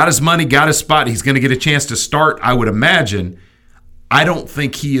got his money, got his spot. He's going to get a chance to start, I would imagine. I don't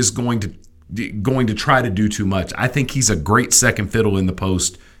think he is going to try to do too much. I think he's a great second fiddle in the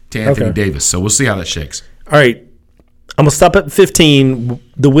post to Anthony Davis. So we'll see how that shakes. All right. I'm going to stop at 15.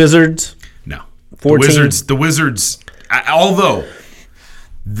 The Wizards. No. 14. The Wizards, although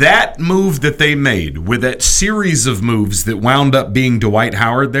that move that they made with that series of moves that wound up being Dwight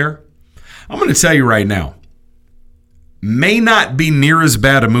Howard there, I'm going to tell you right now, may not be near as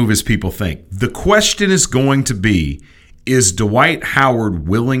bad a move as people think. The question is going to be, is Dwight Howard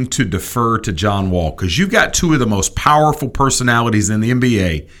willing to defer to John Wall? Because you've got 2 of the most powerful personalities in the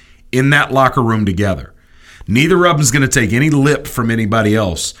NBA in that locker room together. Neither of them is going to take any lip from anybody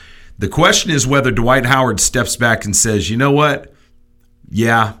else. The question is whether Dwight Howard steps back and says, you know what?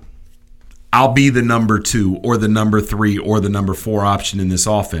 Yeah, I'll be the number 2 or the number 3 or the number 4 option in this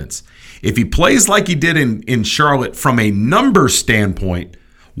offense. If he plays like he did in Charlotte from a number standpoint,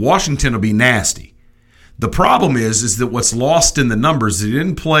 Washington will be nasty. The problem is that what's lost in the numbers, he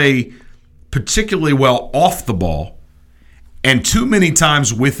didn't play particularly well off the ball, and too many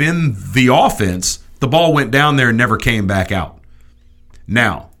times within the offense, the ball went down there and never came back out.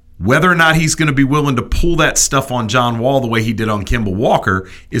 Now, Whether or not he's going to be willing to pull that stuff on John Wall the way he did on Kemba Walker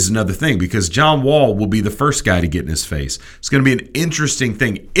is another thing, because John Wall will be the first guy to get in his face. It's going to be an interesting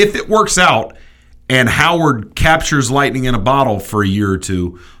thing. If it works out and Howard captures lightning in a bottle for a year or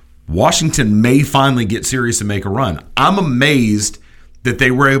two, Washington may finally get serious and make a run. I'm amazed that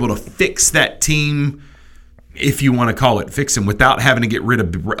they were able to fix that team, if you want to call it fixing, without having to get rid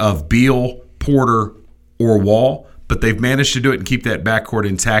of Beal, Porter, or Wall. But they've managed to do it and keep that backcourt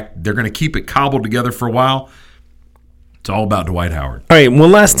intact. They're going to keep it cobbled together for a while. It's all about Dwight Howard. All right,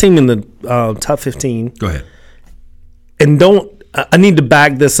 one last team in the top 15. Go ahead. And I need to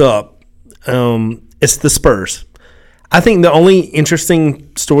back this up. It's the Spurs. I think the only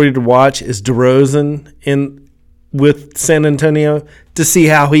interesting story to watch is DeRozan with San Antonio, to see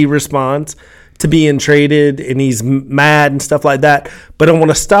how he responds to being traded, and he's mad and stuff like that. But I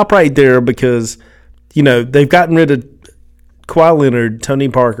want to stop right there because – they've gotten rid of Kawhi Leonard, Tony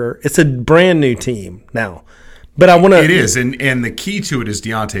Parker. It's a brand new team now. But I want to. It is, and the key to it is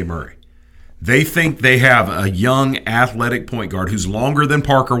Dejounte Murray. They think they have a young, athletic point guard who's longer than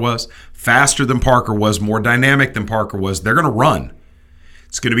Parker was, faster than Parker was, more dynamic than Parker was. They're going to run.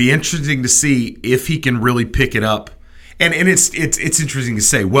 It's going to be interesting to see if he can really pick it up. And it's interesting to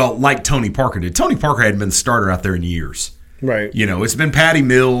say, well, like Tony Parker did. Tony Parker hadn't been the starter out there in years. Right. It's been Patty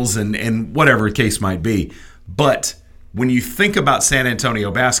Mills and whatever the case might be. But when you think about San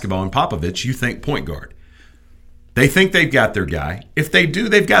Antonio basketball and Popovich, you think point guard. They think they've got their guy. If they do,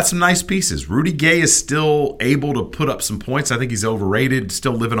 they've got some nice pieces. Rudy Gay is still able to put up some points. I think he's overrated,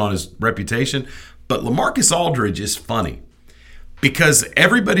 still living on his reputation. But LaMarcus Aldridge is funny because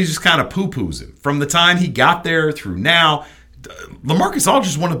everybody just kind of poo-poos him. From the time he got there through now, LaMarcus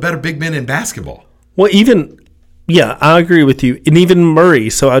Aldridge is one of the better big men in basketball. Well, yeah, I agree with you. And even Murray,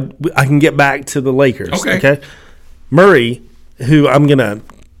 so I can get back to the Lakers. Okay? Murray, who I'm going to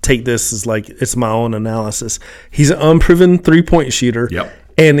take this as like it's my own analysis. He's an unproven three-point shooter. Yep.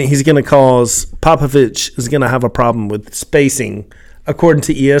 And he's going to cause – Popovich is going to have a problem with spacing, according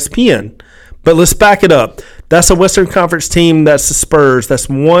to ESPN. But let's back it up. That's a Western Conference team. That's the Spurs. That's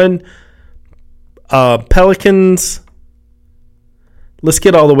one. Pelicans. Let's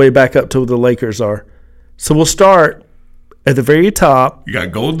get all the way back up to where the Lakers are. So we'll start at the very top. You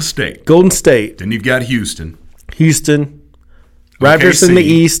got Golden State. Then you've got Houston. Raptors in the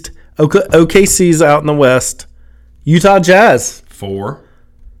East. OKC's out in the West. Utah Jazz. 4.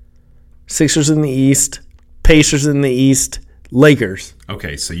 Sixers in the East. Pacers in the East. Lakers.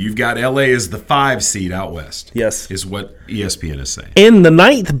 Okay, so you've got LA as the 5 seed out west. Yes. Is what ESPN is saying. And the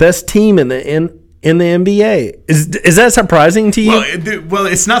 9th best team in the NBA. Is that surprising to you? Well,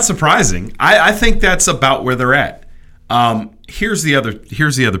 it's not surprising. I think that's about where they're at. Here's the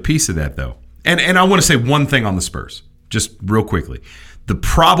other piece of that, though. And I want to say one thing on the Spurs, just real quickly. The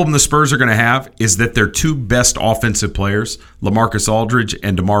problem the Spurs are going to have is that their 2 best offensive players, LaMarcus Aldridge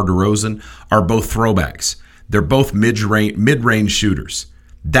and DeMar DeRozan, are both throwbacks. They're both mid-range shooters.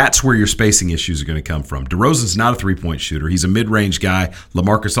 That's where your spacing issues are going to come from. DeRozan's not a three-point shooter. He's a mid-range guy.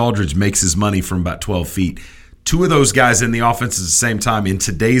 LaMarcus Aldridge makes his money from about 12 feet. 2 of those guys in the offense at the same time in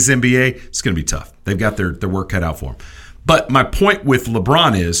today's NBA, it's going to be tough. They've got their work cut out for them. But my point with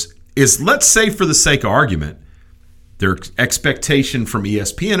LeBron is let's say for the sake of argument, their expectation from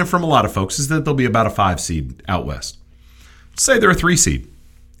ESPN and from a lot of folks is that they'll be about a 5 seed out west. Let's say they're a 3 seed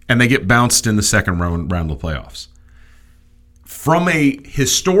and they get bounced in the second round of the playoffs. From a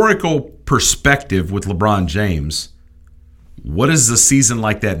historical perspective with LeBron James, what does a season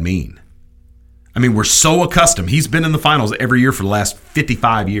like that mean? I mean, we're so accustomed. He's been in the finals every year for the last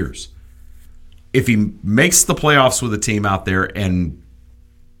 55 years. If he makes the playoffs with a team out there and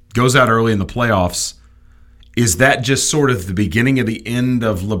goes out early in the playoffs, is that just sort of the beginning of the end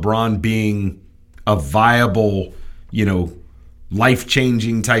of LeBron being a viable,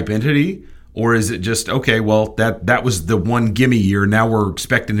 life-changing type entity? Or is it just, okay, well, that was the one gimme year. Now we're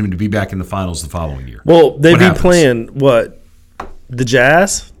expecting him to be back in the finals the following year. Well, they'd be playing, what, the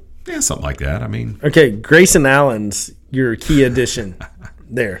Jazz? Yeah, something like that. I mean. Okay, Grayson Allen's your key addition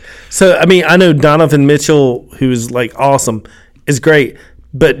there. So, I mean, I know Donovan Mitchell, who's, like, awesome, is great.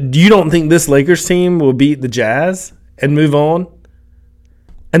 But you don't think this Lakers team will beat the Jazz and move on?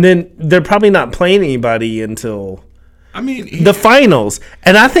 And then they're probably not playing anybody until the finals.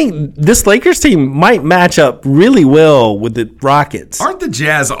 And I think this Lakers team might match up really well with the Rockets. Aren't the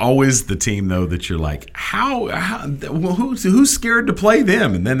Jazz always the team, though, that you're like, who's scared to play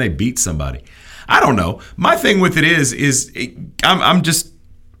them? And then they beat somebody. I don't know. My thing with it is I'm just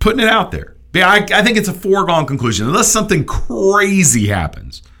putting it out there. I think it's a foregone conclusion. Unless something crazy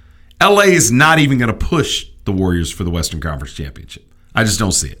happens, LA is not even going to push the Warriors for the Western Conference Championship. I just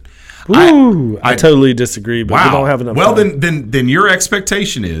don't see it. Ooh, I totally disagree, but we don't have enough time. Then your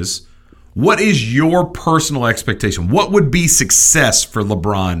expectation is, what is your personal expectation? What would be success for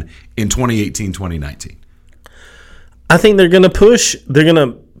LeBron in 2018, 2019? I think they're going to push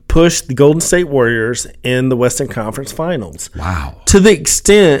the Golden State Warriors in the Western Conference Finals. Wow. To the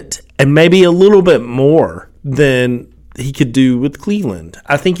extent, and maybe a little bit more than he could do with Cleveland.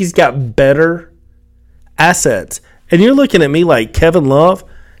 I think he's got better assets. And you're looking at me like Kevin Love.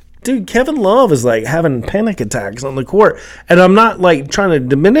 Dude, Kevin Love is like having panic attacks on the court. And I'm not like trying to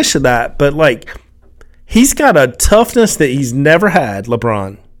diminish that, but like he's got a toughness that he's never had,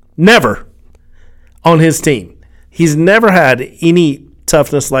 LeBron. Never on his team. He's never had any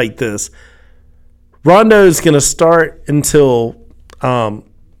toughness like this. Rondo is going to start until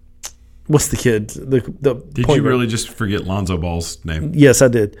what's the kid? Did you really just forget Lonzo Ball's name? Yes, I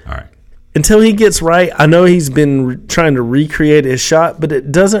did. All right. Until he gets right, I know he's been trying to recreate his shot, but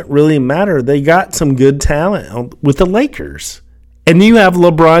it doesn't really matter. They got some good talent with the Lakers. And you have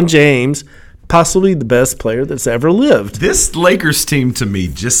LeBron James, possibly the best player that's ever lived. This Lakers team to me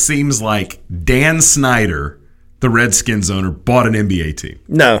just seems like Dan Snyder, the Redskins owner, bought an NBA team.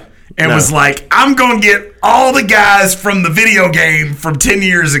 No. And was like, I'm going to get all the guys from the video game from 10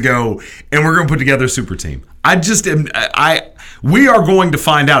 years ago, and we're going to put together a super team. We are going to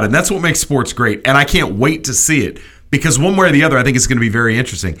find out, and that's what makes sports great, and I can't wait to see it, because one way or the other, I think it's going to be very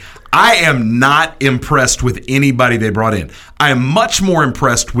interesting. I am not impressed with anybody they brought in. I am much more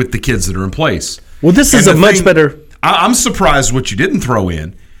impressed with the kids that are in place. Well, this is a much better... I'm surprised what you didn't throw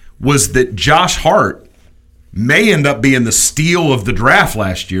in was that Josh Hart may end up being the steal of the draft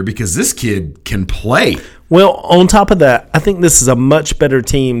last year, because this kid can play. Well, on top of that, I think this is a much better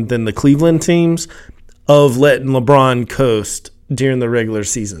team than the Cleveland teams of letting LeBron coast during the regular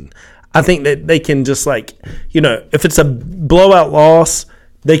season. I think that they can just like, if it's a blowout loss,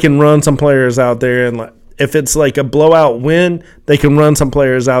 they can run some players out there. And if it's like a blowout win, they can run some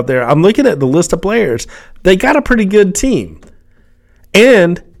players out there. I'm looking at the list of players. They got a pretty good team.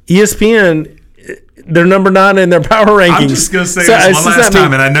 And ESPN, they're number 9 in their power rankings. I'm just going to say this one last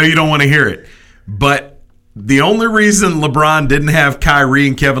time, and I know you don't want to hear it, but the only reason LeBron didn't have Kyrie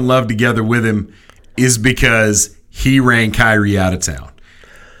and Kevin Love together with him is because he ran Kyrie out of town.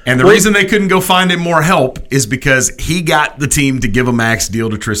 And the reason they couldn't go find him more help is because he got the team to give a max deal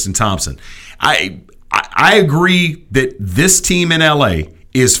to Tristan Thompson. I agree that this team in LA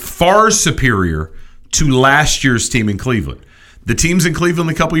is far superior to last year's team in Cleveland. The teams in Cleveland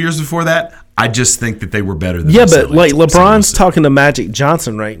a couple years before that, I just think that they were better than but like LeBron's talking to Magic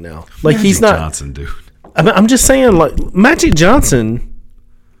Johnson right now. Like Magic he's not Johnson, dude. I'm just saying, like Magic Johnson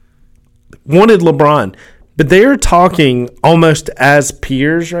wanted LeBron, but they're talking almost as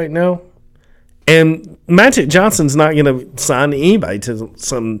peers right now. And Magic Johnson's not going to sign anybody to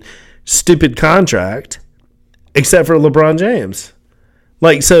some stupid contract except for LeBron James.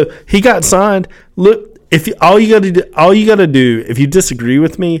 Like, so he got signed. Look, all you got to do, if you disagree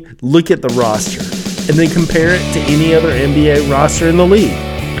with me, look at the roster and then compare it to any other NBA roster in the league.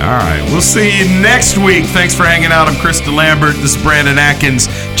 All right, we'll see you next week. Thanks for hanging out. I'm Chris DeLambert. This is Brandon Atkins.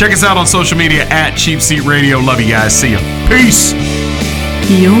 Check us out on social media at Cheap Seat Radio. Love you guys. See ya. Peace.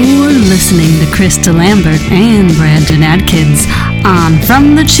 You're listening to Chris DeLambert and Brandon Atkins on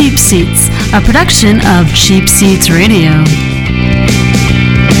From the Cheap Seats, a production of Cheap Seats Radio.